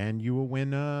 And you will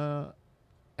win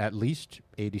at least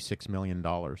 $86 million.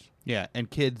 Yeah, and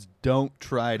kids, don't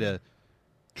try to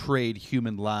trade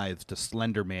human lives to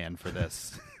Slender Man for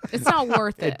this. It's not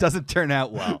worth it. It doesn't turn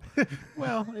out well.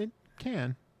 Well, it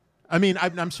can. I mean,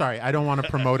 I'm sorry. I don't want to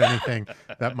promote anything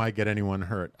that might get anyone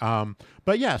hurt.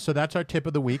 But yeah, so that's our tip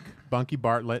of the week. Bunky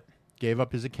Bartlett gave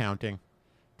up his accounting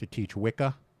to teach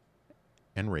Wicca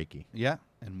and Reiki. Yeah,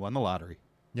 and won the lottery.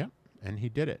 Yeah, and he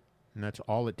did it. And that's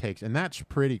all it takes. And that's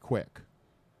pretty quick.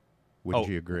 Wouldn't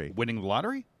you agree? Winning the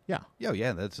lottery? Yeah,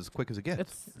 Yeah, that's as quick as it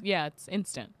gets. It's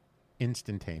instant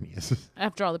instantaneous.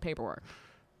 after all the paperwork.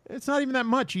 It's not even that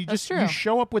much. You That's just true. you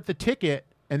show up with the ticket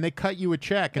and they cut you a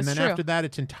check, and That's then true. after that,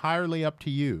 it's entirely up to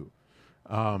you.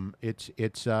 The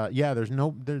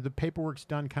paperwork's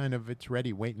done, kind of. It's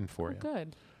ready, waiting for you.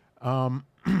 Good.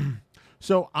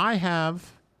 So I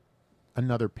have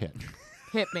another pitch,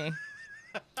 Hit me.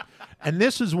 and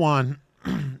this is one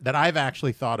that I've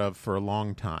actually thought of for a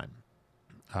long time.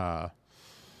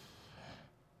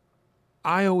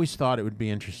 I always thought it would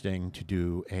be interesting to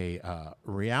do a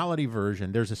reality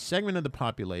version. There's a segment of the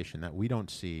population that we don't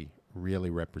see really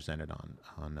represented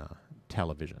on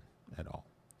television at all,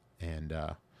 and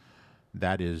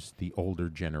that is the older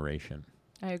generation.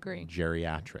 I agree.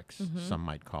 Geriatrics, some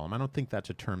might call them. I don't think that's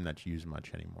a term that's used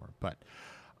much anymore.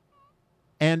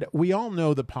 And we all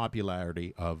know the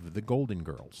popularity of the Golden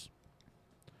Girls.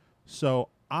 So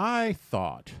I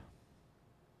thought,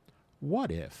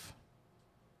 what if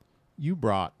you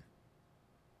brought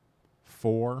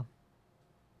 4,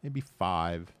 maybe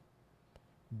 5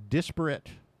 disparate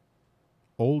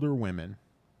older women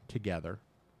together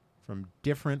from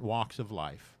different walks of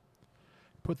life,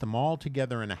 put them all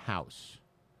together in a house,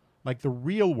 like the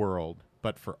real world,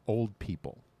 but for old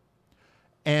people.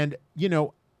 And,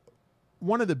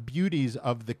 one of the beauties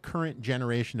of the current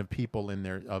generation of people in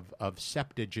their of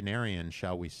septuagenarians,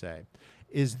 shall we say,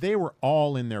 is they were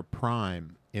all in their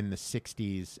prime in the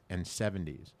 60s and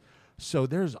 70s. So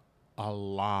there's a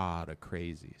lot of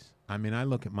crazies. I mean, I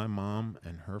look at my mom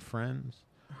and her friends.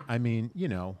 I mean,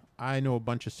 I know a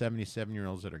bunch of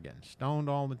 77-year-olds that are getting stoned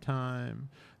all the time,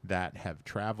 that have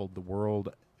traveled the world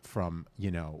from,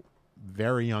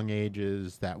 very young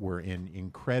ages, that were in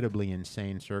incredibly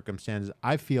insane circumstances.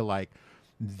 I feel like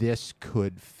this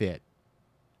could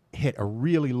hit a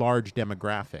really large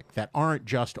demographic that aren't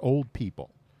just old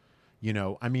people.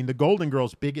 I mean, the Golden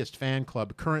Girls' biggest fan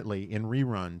club currently in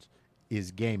reruns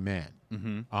is gay men.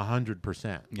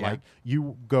 100%. Yeah. Like,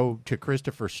 you go to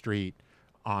Christopher Street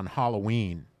on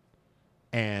Halloween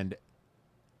and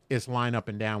it's line up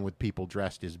and down with people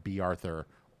dressed as B. Arthur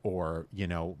or,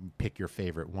 pick your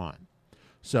favorite one.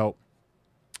 So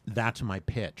that's my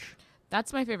pitch.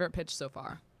 That's my favorite pitch so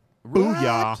far.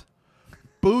 Booyah.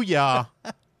 Booyah.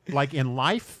 Like in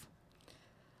life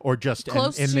or just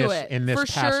Close in to this, it. in this For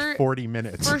past sure, 40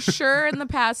 minutes? For sure in the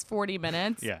past 40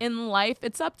 minutes. Yeah. In life,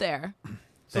 it's up there.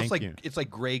 So Thank you. it's like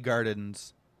Grey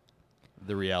Gardens,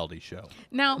 the reality show.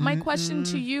 Now, my question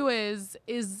to you is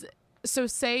so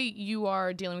say you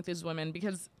are dealing with these women,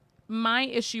 because my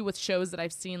issue with shows that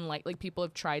I've seen, like people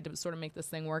have tried to sort of make this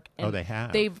thing work. And they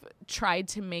have. They've tried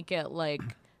to make it like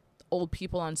old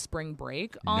people on spring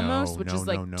break almost, which is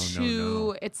like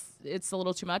too. It's a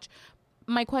little too much.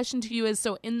 My question to you is: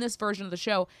 so in this version of the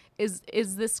show, is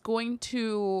this going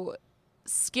to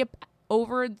skip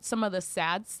over some of the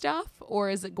sad stuff, or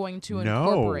is it going to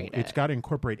incorporate it? It's got to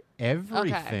incorporate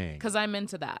everything. Because I'm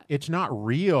into that. It's not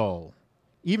real.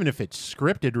 Even if it's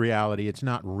scripted reality, it's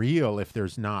not real if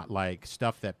there's not like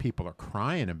stuff that people are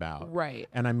crying about. Right.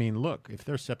 And I mean, look, if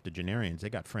they're septuagenarians, they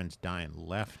got friends dying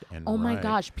left and Oh right. my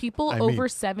gosh, people I over mean-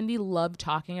 70 love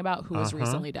talking about who has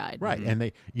recently died. Right, and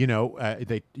they,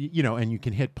 and you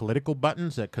can hit political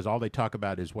buttons because all they talk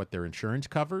about is what their insurance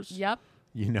covers. Yep.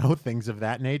 Things of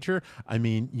that nature. I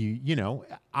mean,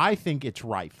 I think it's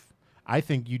rife. I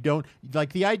think you don't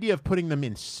like the idea of putting them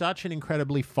in such an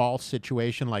incredibly false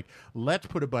situation. Like, let's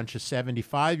put a bunch of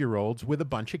 75-year-olds with a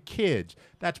bunch of kids.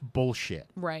 That's bullshit.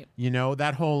 Right.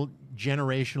 That whole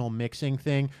generational mixing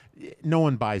thing. No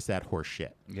one buys that horse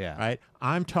shit. Yeah. Right.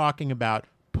 I'm talking about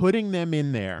putting them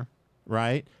in there.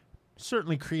 Right.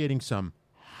 Certainly creating some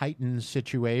heightened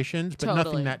situations, but Totally.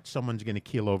 nothing that someone's going to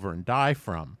keel over and die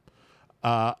from.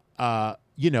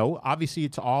 Obviously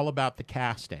it's all about the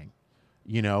casting.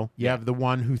 You have the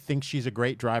one who thinks she's a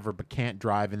great driver but can't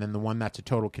drive, and then the one that's a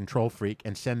total control freak,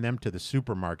 and send them to the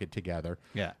supermarket together.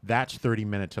 Yeah. That's 30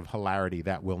 minutes of hilarity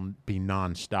that will be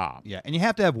nonstop. Yeah, and you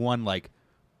have to have one like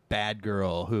bad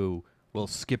girl who will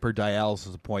skip her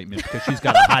dialysis appointment because she's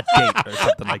got a hot date or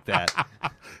something like that.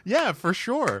 Yeah, for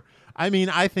sure. I mean,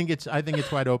 I think it's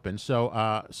wide open.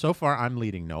 So so far I'm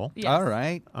leading Noel. Yes. All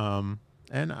right. And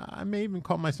I may even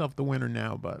call myself the winner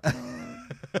now, but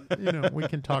we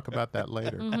can talk about that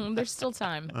later. There's still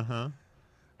time.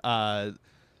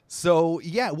 So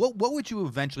yeah, what would you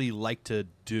eventually like to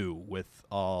do with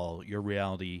all your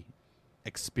reality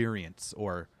experience,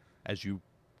 or as you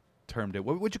termed it,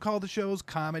 what would you call the shows?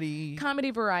 Comedy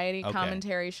Variety, Okay.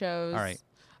 commentary shows. All right.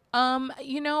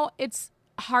 It's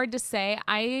hard to say.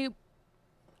 I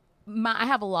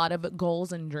have a lot of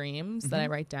goals and dreams that I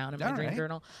write down in my All dream right.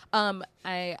 journal.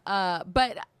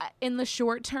 But in the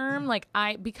short term,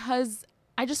 because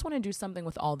I just want to do something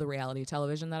with all the reality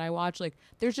television that I watch. Like,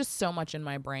 there's just so much in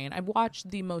my brain. I've watched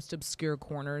the most obscure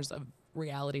corners of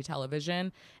reality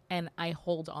television, and I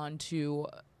hold on to,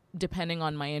 depending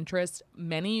on my interest,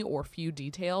 many or few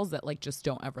details that just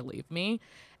don't ever leave me.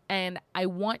 And I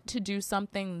want to do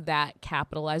something that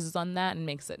capitalizes on that and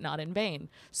makes it not in vain.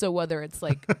 So whether it's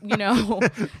being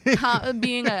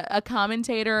a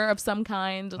commentator of some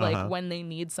kind, when they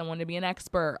need someone to be an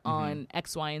expert on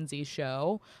X, Y, and Z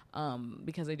show,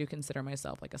 because I do consider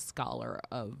myself like a scholar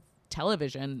of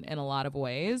television in a lot of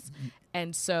ways.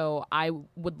 And so I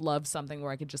would love something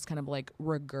where I could just kind of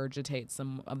regurgitate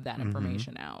some of that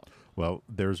information out. Well,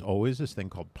 there's always this thing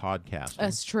called podcasting.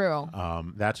 That's true.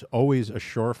 That's always a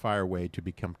surefire way to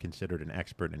become considered an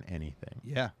expert in anything.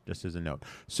 Yeah. Just as a note.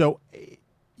 So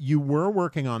you were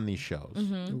working on these shows.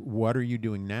 What are you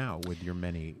doing now with your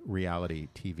many reality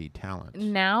TV talents?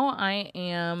 Now I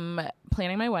am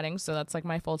planning my wedding, so that's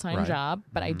my full-time Right. job.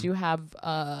 But I do have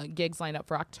gigs lined up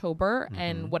for October,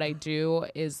 and what I do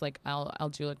is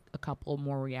I'll do a couple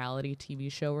more reality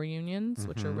TV show reunions,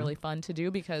 which are really fun to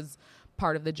do because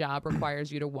part of the job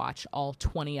requires you to watch all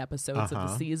 20 episodes of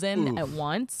the season at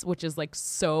once, which is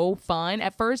so fun.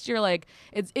 At first, you're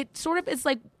it's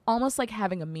almost like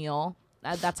having a meal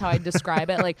That's how I describe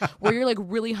it. Like where you're like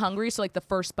really hungry. So like the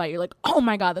first bite, you're like, oh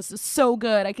my God, this is so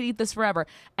good. I could eat this forever.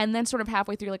 And then sort of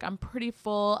halfway through, you're like, I'm pretty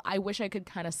full. I wish I could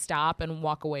kind of stop and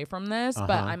walk away from this,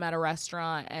 but I'm at a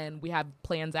restaurant and we have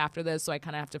plans after this. So I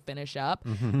kind of have to finish up.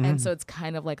 And so it's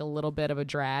kind of like a little bit of a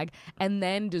drag. And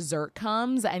then dessert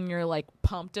comes and you're like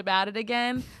pumped about it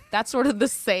again. That's sort of the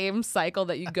same cycle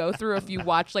that you go through if you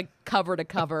watch like cover to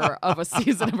cover of a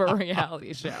season of a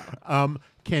reality show.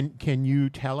 Can you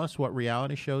tell us what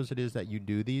reality shows it is that you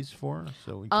do these for?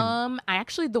 So we can... I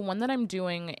actually, the one that I'm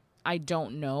doing, I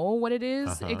don't know what it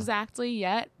is exactly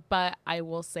yet, but I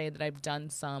will say that I've done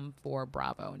some for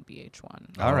Bravo and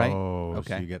VH1. All right. Oh,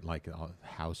 Okay. So you get like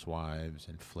Housewives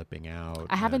and Flipping Out.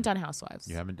 I haven't done Housewives.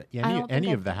 You haven't done I don't any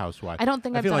think of the Housewives. I don't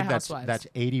think I've feel done like Housewives. That's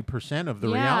 80% of the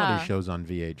Yeah. reality shows on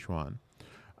VH1.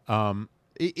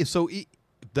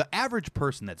 The average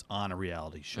person that's on a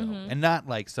reality show, and not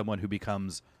like someone who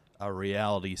becomes a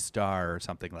reality star or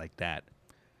something like that,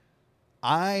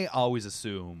 I always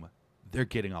assume they're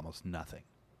getting almost nothing.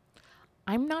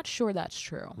 I'm not sure that's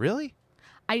true. Really?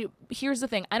 Here's the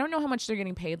thing. I don't know how much they're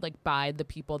getting paid like by the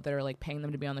people that are like paying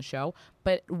them to be on the show,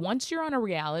 but once you're on a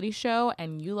reality show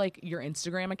and you like your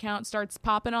Instagram account starts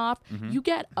popping off, you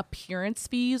get appearance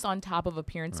fees on top of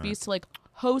appearance fees to like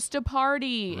host a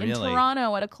party in Really?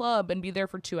 Toronto at a club and be there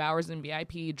for 2 hours in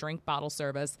VIP, drink bottle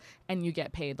service, and you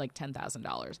get paid like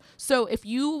 $10,000. So if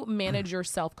you manage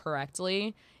yourself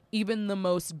correctly, even the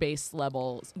most base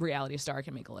level reality star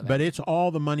can make a living. But it's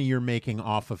all the money you're making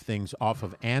off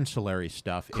of ancillary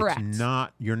stuff. Correct. It's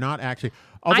not, you're not actually.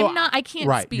 Although, I can't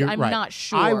right, speak. you're I'm right. not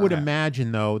sure. I would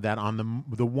imagine, though, that on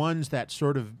the ones that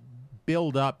sort of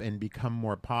build up and become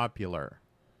more popular,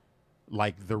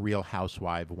 like the Real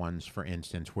Housewife ones, for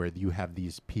instance, where you have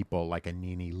these people like a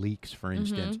Nene Leakes, for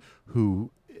instance,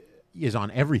 who is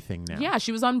on everything now. Yeah,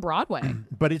 she was on Broadway.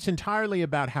 But it's entirely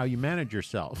about how you manage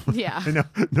yourself. Yeah. I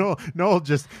know, Noel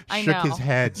just I shook know. his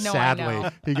head No, I sadly. know.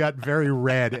 He got very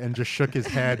red and just shook his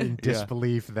head in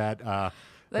disbelief that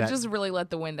That just really let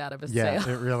the wind out of his yeah,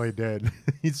 sail. it really did.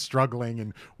 He's struggling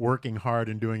and working hard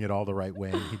and doing it all the right way.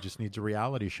 And he just needs a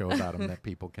reality show about him that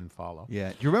people can follow.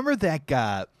 Yeah. Do you remember that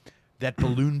guy, that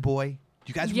Balloon Boy? Do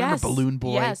you guys remember Yes. Balloon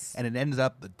Boy? Yes. And it ends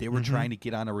up that they were trying to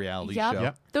get on a reality Yep. show.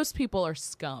 Yep. Those people are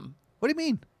scum. What do you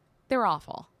mean? They're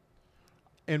awful.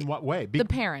 In what way? The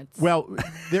parents. Well,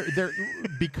 they're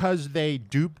because they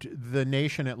duped the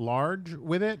nation at large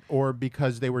with it, or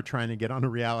because they were trying to get on a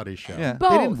reality show. Yeah. Both.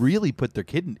 They didn't really put their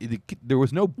kid in. There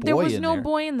was no boy there was in no there.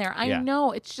 boy in there. I Yeah.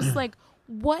 know. It's just like,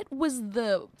 what was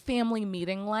the family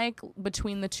meeting like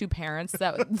between the two parents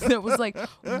that was like,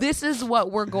 this is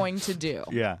what we're going to do?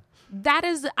 Yeah. That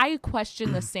is, I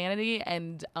question the sanity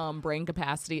and brain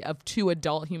capacity of two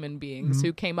adult human beings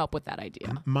who came up with that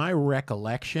idea. My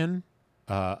recollection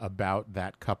about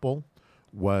that couple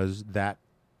was that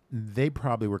they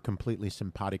probably were completely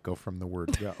simpatico from the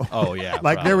word go. Oh, yeah. Like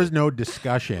probably. there was no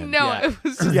discussion. No, Yeah. it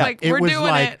was just like, it we're was doing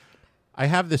like, it. I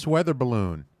have this weather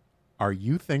balloon. Are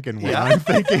you thinking what Yeah. I'm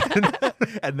thinking?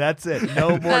 And that's it. No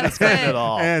more That's discussion it. at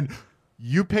all. And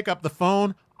you pick up the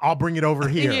phone, I'll bring it over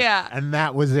here. Yeah. And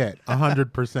that was it.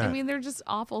 100%. I mean, they're just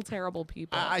awful, terrible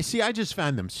people. I see. I just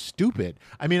found them stupid.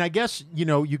 I mean, I guess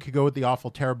you could go with the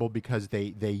awful, terrible because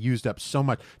they used up so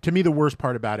much. To me, the worst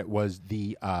part about it was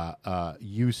the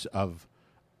use of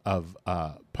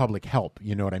public help.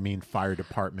 You know what I mean? Fire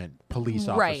department, police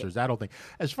Right. officers, that whole thing.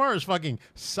 As far as fucking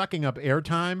sucking up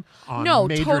airtime on No,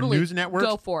 major totally. news networks,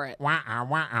 Go for it. Wah-ah,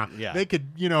 wah-ah. Yeah. They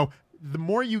could, the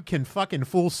more you can fucking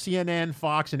fool CNN,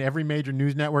 Fox, and every major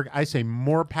news network, I say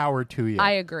more power to you. I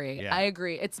agree. Yeah. I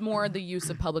agree. It's more the use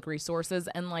of public resources,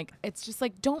 and like it's just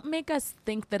like, don't make us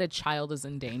think that a child is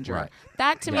in danger. Right.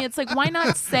 That to me, it's like, why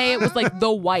not say it was like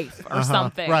the wife or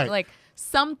something, right. like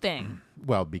something.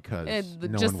 Well, because no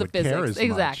just one the would care physics. as much.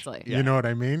 Exactly. You know what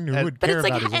I mean? Who would But care it's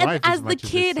like, about his wife as the much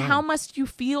his kid, son? how must you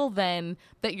feel then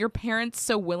that your parents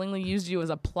so willingly used you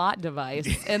as a plot device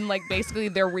and like basically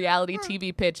their reality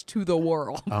TV pitch to the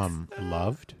world?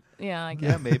 Loved? Yeah, I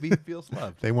guess. Yeah, maybe he feels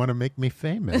loved. They want to make me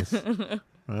famous.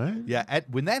 Right? Yeah,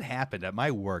 when that happened at my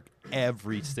work,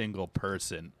 every single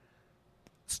person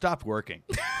stopped working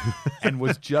and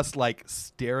was just like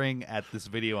staring at this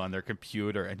video on their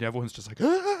computer, and everyone's just like, It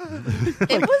was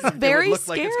it would very look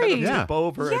like it's scary. gonna Yeah. tip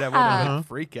over, and everyone would Yeah. like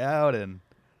freak out, and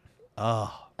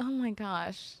Oh my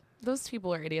gosh. Those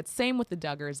people are idiots. Same with the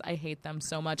Duggars. I hate them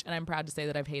so much, and I'm proud to say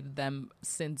that I've hated them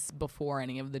since before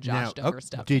any of the Josh Now, Duggar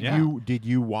stuff. Did came out.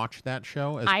 you watch that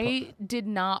show? I did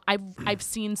not. I've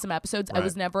seen some episodes.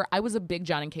 Right. I was a big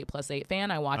John and Kate Plus 8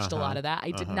 fan. I watched a lot of that.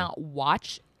 I did not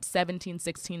watch 17,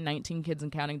 16, 19 Kids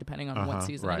and Counting, depending on what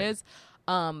season right. it is.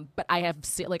 But I have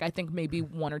seen, like, I think maybe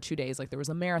 1 or 2 days, like there was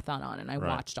a marathon on and I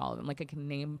watched all of them. Like I can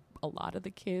name a lot of the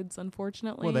kids,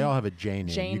 unfortunately. Well, they all have a J name.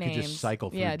 J you names. could just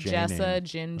cycle through yeah, J Jessa, names.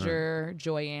 Ginger,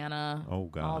 Joyanna. Oh,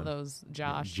 God. All those,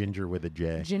 Josh. Ginger with a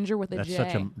J. Ginger with a that's J.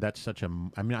 Such a.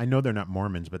 I mean, I know they're not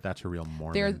Mormons, but that's a real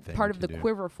Mormon They're thing part of to the do.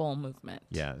 quiverful movement.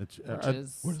 Yeah, it's Which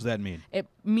is, What does that mean? it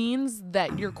means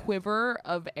that your quiver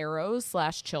of arrows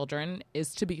 / children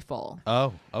is to be full.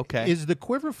 Oh, okay. Is the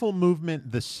Quiverful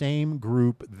movement the same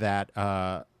group that?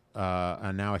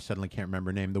 And now I suddenly can't remember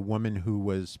her name. The woman who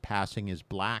was passing as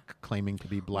black, claiming to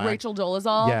be black. Rachel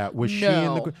Dolezal? Yeah, was she in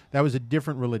No. the? That was a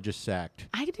different religious sect.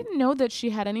 I didn't know that she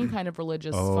had any kind of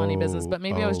religious funny business, but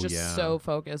maybe I was just yeah. so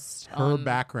focused Her on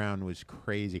background was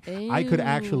crazy. I could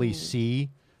actually Ew. see,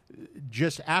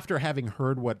 just after having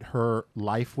heard what her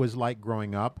life was like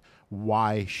growing up,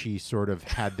 why she sort of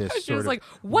had this She sort was of like,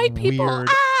 "White people, weird,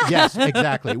 ah!" Yes,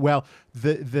 exactly. Well,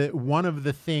 the one of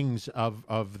the things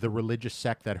of the religious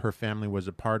sect that her family was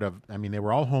a part of, I mean, they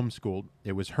were all homeschooled.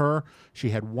 It was her. She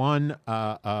had one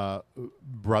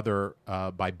brother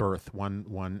by birth,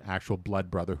 one actual blood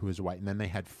brother who was white, and then they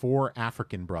had 4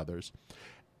 African brothers.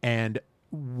 And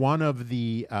one of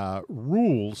the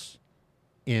rules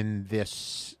in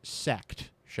this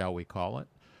sect, shall we call it,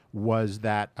 was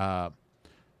that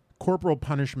corporal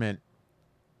punishment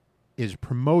is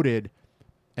promoted,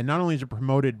 and not only is it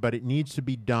promoted, but it needs to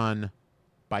be done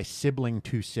by sibling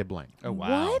to sibling. Oh,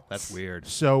 wow. What? That's weird.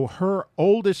 So her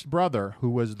oldest brother, who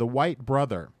was the white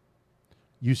brother,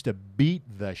 used to beat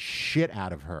the shit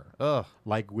out of her. Ugh.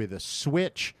 Like with a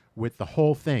switch, with the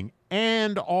whole thing,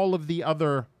 and all of the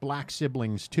other black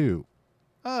siblings too.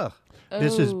 Ugh.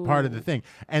 This is part of the Oh. thing.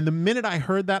 And the minute I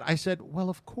heard that, I said, well,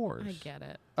 of course. I get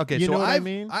it. Okay, You so know what I I've,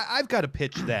 mean? I've got a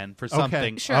pitch then for Okay.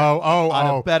 something Sure. on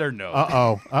Oh. a better note.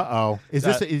 Uh-oh. Is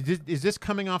That- is this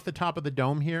coming off the top of the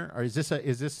dome here? Or is this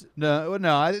No, it's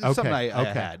Okay, something I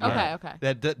okay. had. Okay, yeah. okay.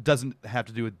 That doesn't have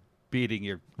to do with beating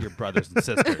your brothers and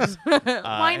sisters.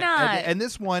 Why not? And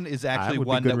this one is actually would be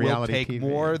one good that will reality take TV.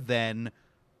 more than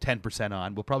 10%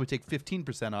 on. We'll probably take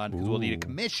 15% on because we'll need a Ooh.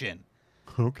 commission.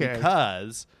 Okay.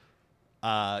 Because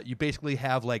you basically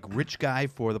have like rich guy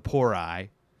for the poor eye.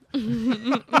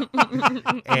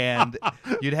 And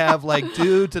you'd have like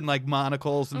dudes and like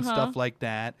monocles and stuff like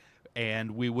that.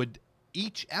 And we would,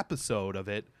 each episode of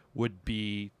it would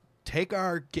be take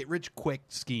our get rich quick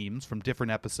schemes from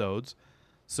different episodes.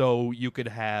 So you could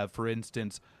have, for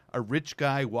instance, a rich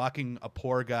guy walking a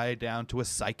poor guy down to a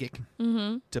psychic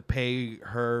to pay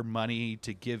her money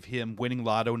to give him winning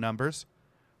lotto numbers.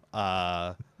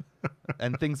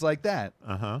 And things like that.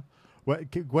 Uh-huh.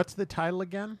 What's the title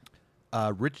again?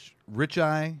 Rich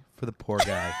eye for the poor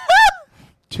guy.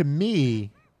 To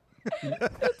me,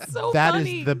 So that is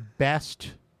funny. the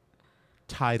best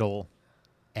title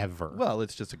ever. Well,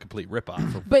 it's just a complete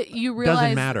ripoff. Of, But you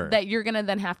realize matter. that you're going to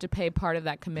then have to pay part of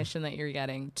that commission that you're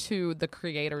getting to the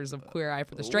creators of Queer Eye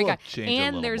for the Straight We'll Guy. change a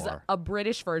And little there's more. a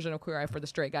British version of Queer Eye for the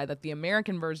Straight Guy that the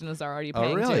American version is already Oh,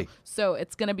 paying really? to. So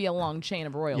it's going to be a long chain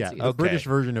of yeah, royalties. the Okay. British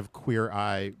version of Queer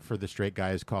Eye for the Straight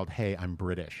Guy is called Hey, I'm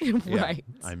British. Right.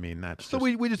 I mean, that's so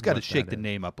we just got to what shake that the is.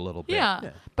 name up a little bit. Yeah.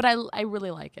 But I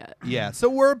really like it. Yeah. So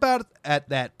we're about at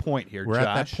that point here, We're Josh.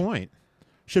 at that point.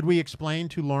 Should we explain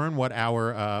to Lauren what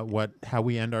our how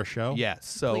we end our show? Yes.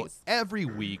 So Please. every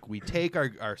week we take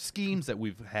our schemes that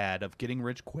we've had of getting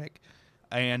rich quick,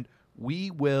 and we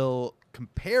will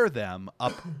compare them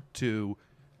up to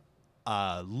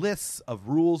lists of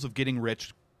rules of getting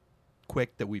rich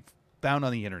quick that we've found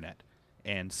on the internet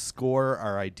and score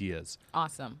our ideas.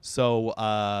 Awesome.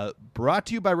 So brought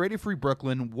to you by Radio Free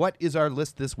Brooklyn. What is our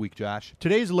list this week, Josh?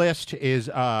 Today's list is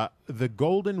the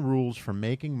golden rules for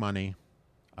making money.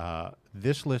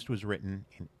 This list was written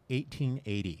in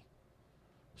 1880.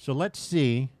 So let's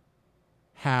see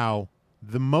how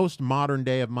the most modern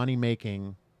day of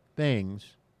money-making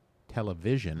things,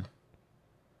 television,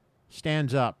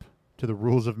 stands up to the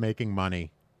rules of making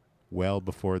money well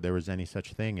before there was any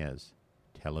such thing as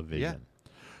television.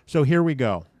 So here we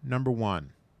go. Number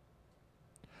 1.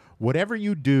 Whatever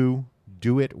you do,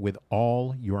 do it with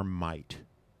all your might.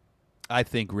 I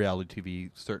think reality TV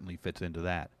certainly fits into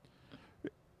that.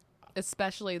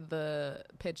 Especially the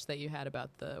pitch that you had about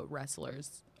the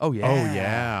wrestlers. Oh, yeah. Oh,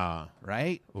 yeah.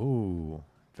 Right? Ooh,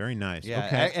 very nice. Yeah.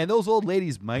 Okay. And those old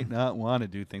ladies might not want to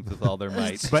do things with all their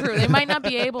might. But- True. They might not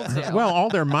be able to. Well, all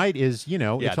their might is, Yeah,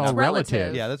 it's no. all It's relative.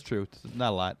 relative. Yeah, that's true. It's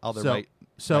not a lot. All their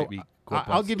So, might be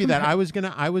I'll give you that. I was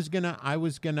gonna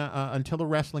until the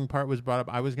wrestling part was brought up.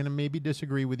 I was gonna maybe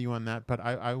disagree with you on that, but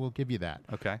I will give you that.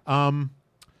 Okay.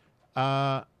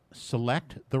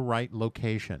 Select the right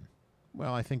location.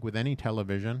 Well, I think with any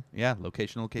television, Yeah,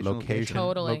 location.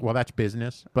 Totally. Well, that's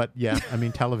business, but yeah, I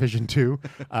mean television too.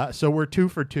 So we're 2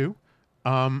 for 2.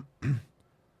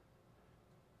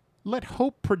 Let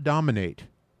hope predominate,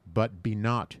 but be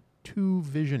not too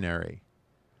visionary.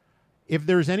 If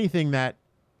there's anything that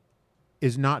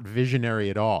is not visionary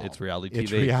at all, It's reality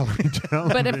It's TV. reality television.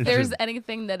 But if there's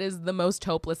anything that is the most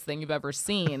hopeless thing you've ever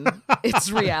seen,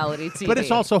 it's reality TV. But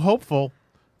it's also hopeful.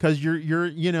 Because you're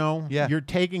Yeah. you're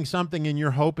taking something and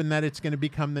you're hoping that it's going to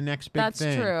become the next big That's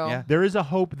thing. true. Yeah. There is a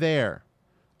hope there.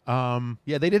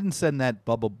 Yeah, they didn't send that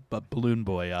balloon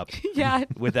boy up Yeah.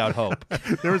 without hope.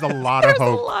 There was a lot There's of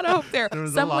hope. a lot of hope there.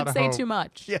 was a Some lot would of say hope. too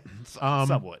much. Yeah,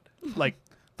 some would. Like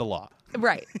the law.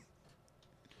 Right.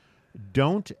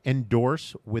 Don't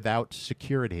endorse without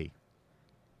security.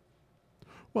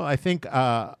 Well, I think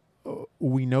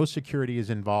we know security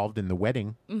is involved in the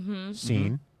wedding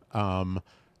scene.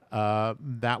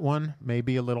 That one may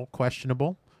be a little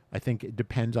questionable. I think it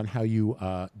depends on how you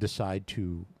decide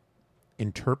to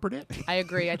interpret it. I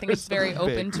agree. I think it's very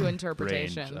open big to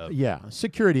interpretation. range of- Yeah,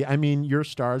 security. I mean, your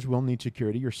stars will need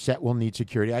security. Your set will need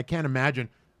security. I can't imagine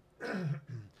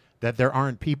that there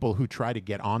aren't people who try to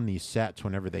get on these sets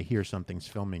whenever they hear something's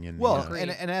filming in Well, the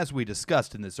and as we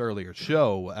discussed in this earlier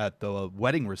show at the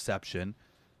wedding reception,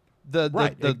 the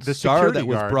Right, the star security that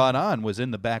was guard- brought on was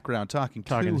in the background talking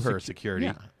to to her security.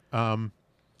 Yeah.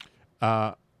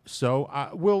 So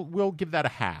we'll give that a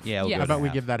half. Yeah, we'll Yes. go How to about we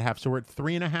half. give that a half? So we're at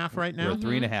 3.5 right now. We're at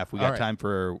 3.5. We All got right. time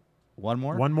for one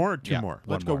more. One more or two Yeah, more?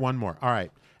 one Let's go more. one more. All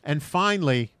right. And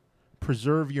finally,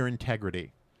 preserve your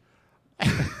integrity.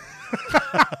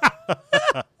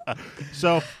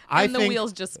 So I And the think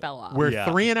wheels just fell off. we're Yeah.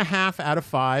 3.5 out of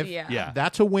 5. Yeah. Yeah.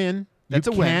 That's a win. That's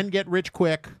you a win. can get rich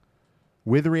quick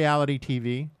with reality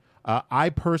TV. I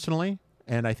personally,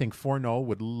 and I think Forno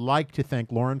would like to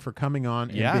thank Lauren for coming on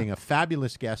Yeah. and being a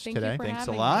fabulous guest Thank you today. for Thanks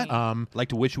a having lot. me. Like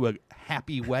to wish you a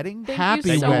happy wedding. Thank Happy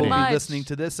you that so you will wedding. much. be listening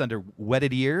to this under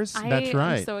wedded ears. That's I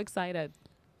right. am so excited.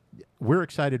 We're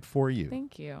excited for you.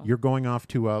 Thank you. You're going off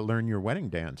to learn your wedding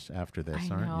dance after this,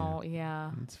 I aren't know. you?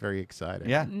 Yeah. It's very exciting.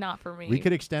 yeah. Not for me. We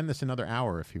could extend this another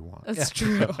hour if you want. That's It's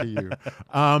true. up to you.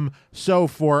 So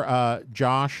for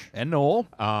Josh And Noel.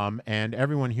 and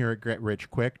everyone here at Get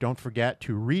Rich Quick, don't forget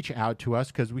to reach out to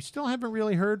us because we still haven't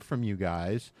really heard from you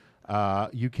guys.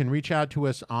 You can reach out to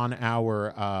us on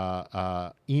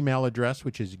our email address,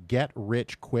 which is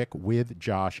GetRichQuick with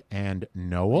Josh and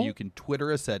Noel. You can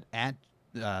Twitter us at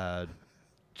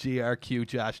GRQ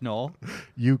Josh Noel.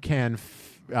 You can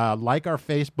like our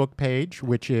Facebook page,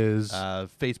 which is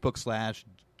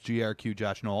Facebook/GRQ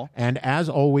Josh Noel. and as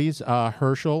always,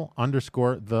 Herschel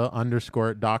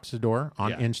 _the_ Doxador on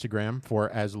Yeah. Instagram for,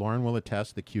 as Lauren will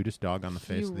attest, the cutest dog on the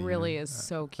face He of the really internet. is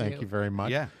so cute. Thank you very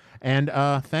much. Yeah. And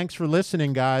thanks for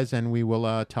listening, guys, and we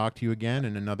will talk to you again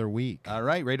in another week. All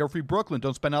right, Radio Free Brooklyn.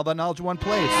 Don't spend all that knowledge in one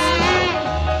place.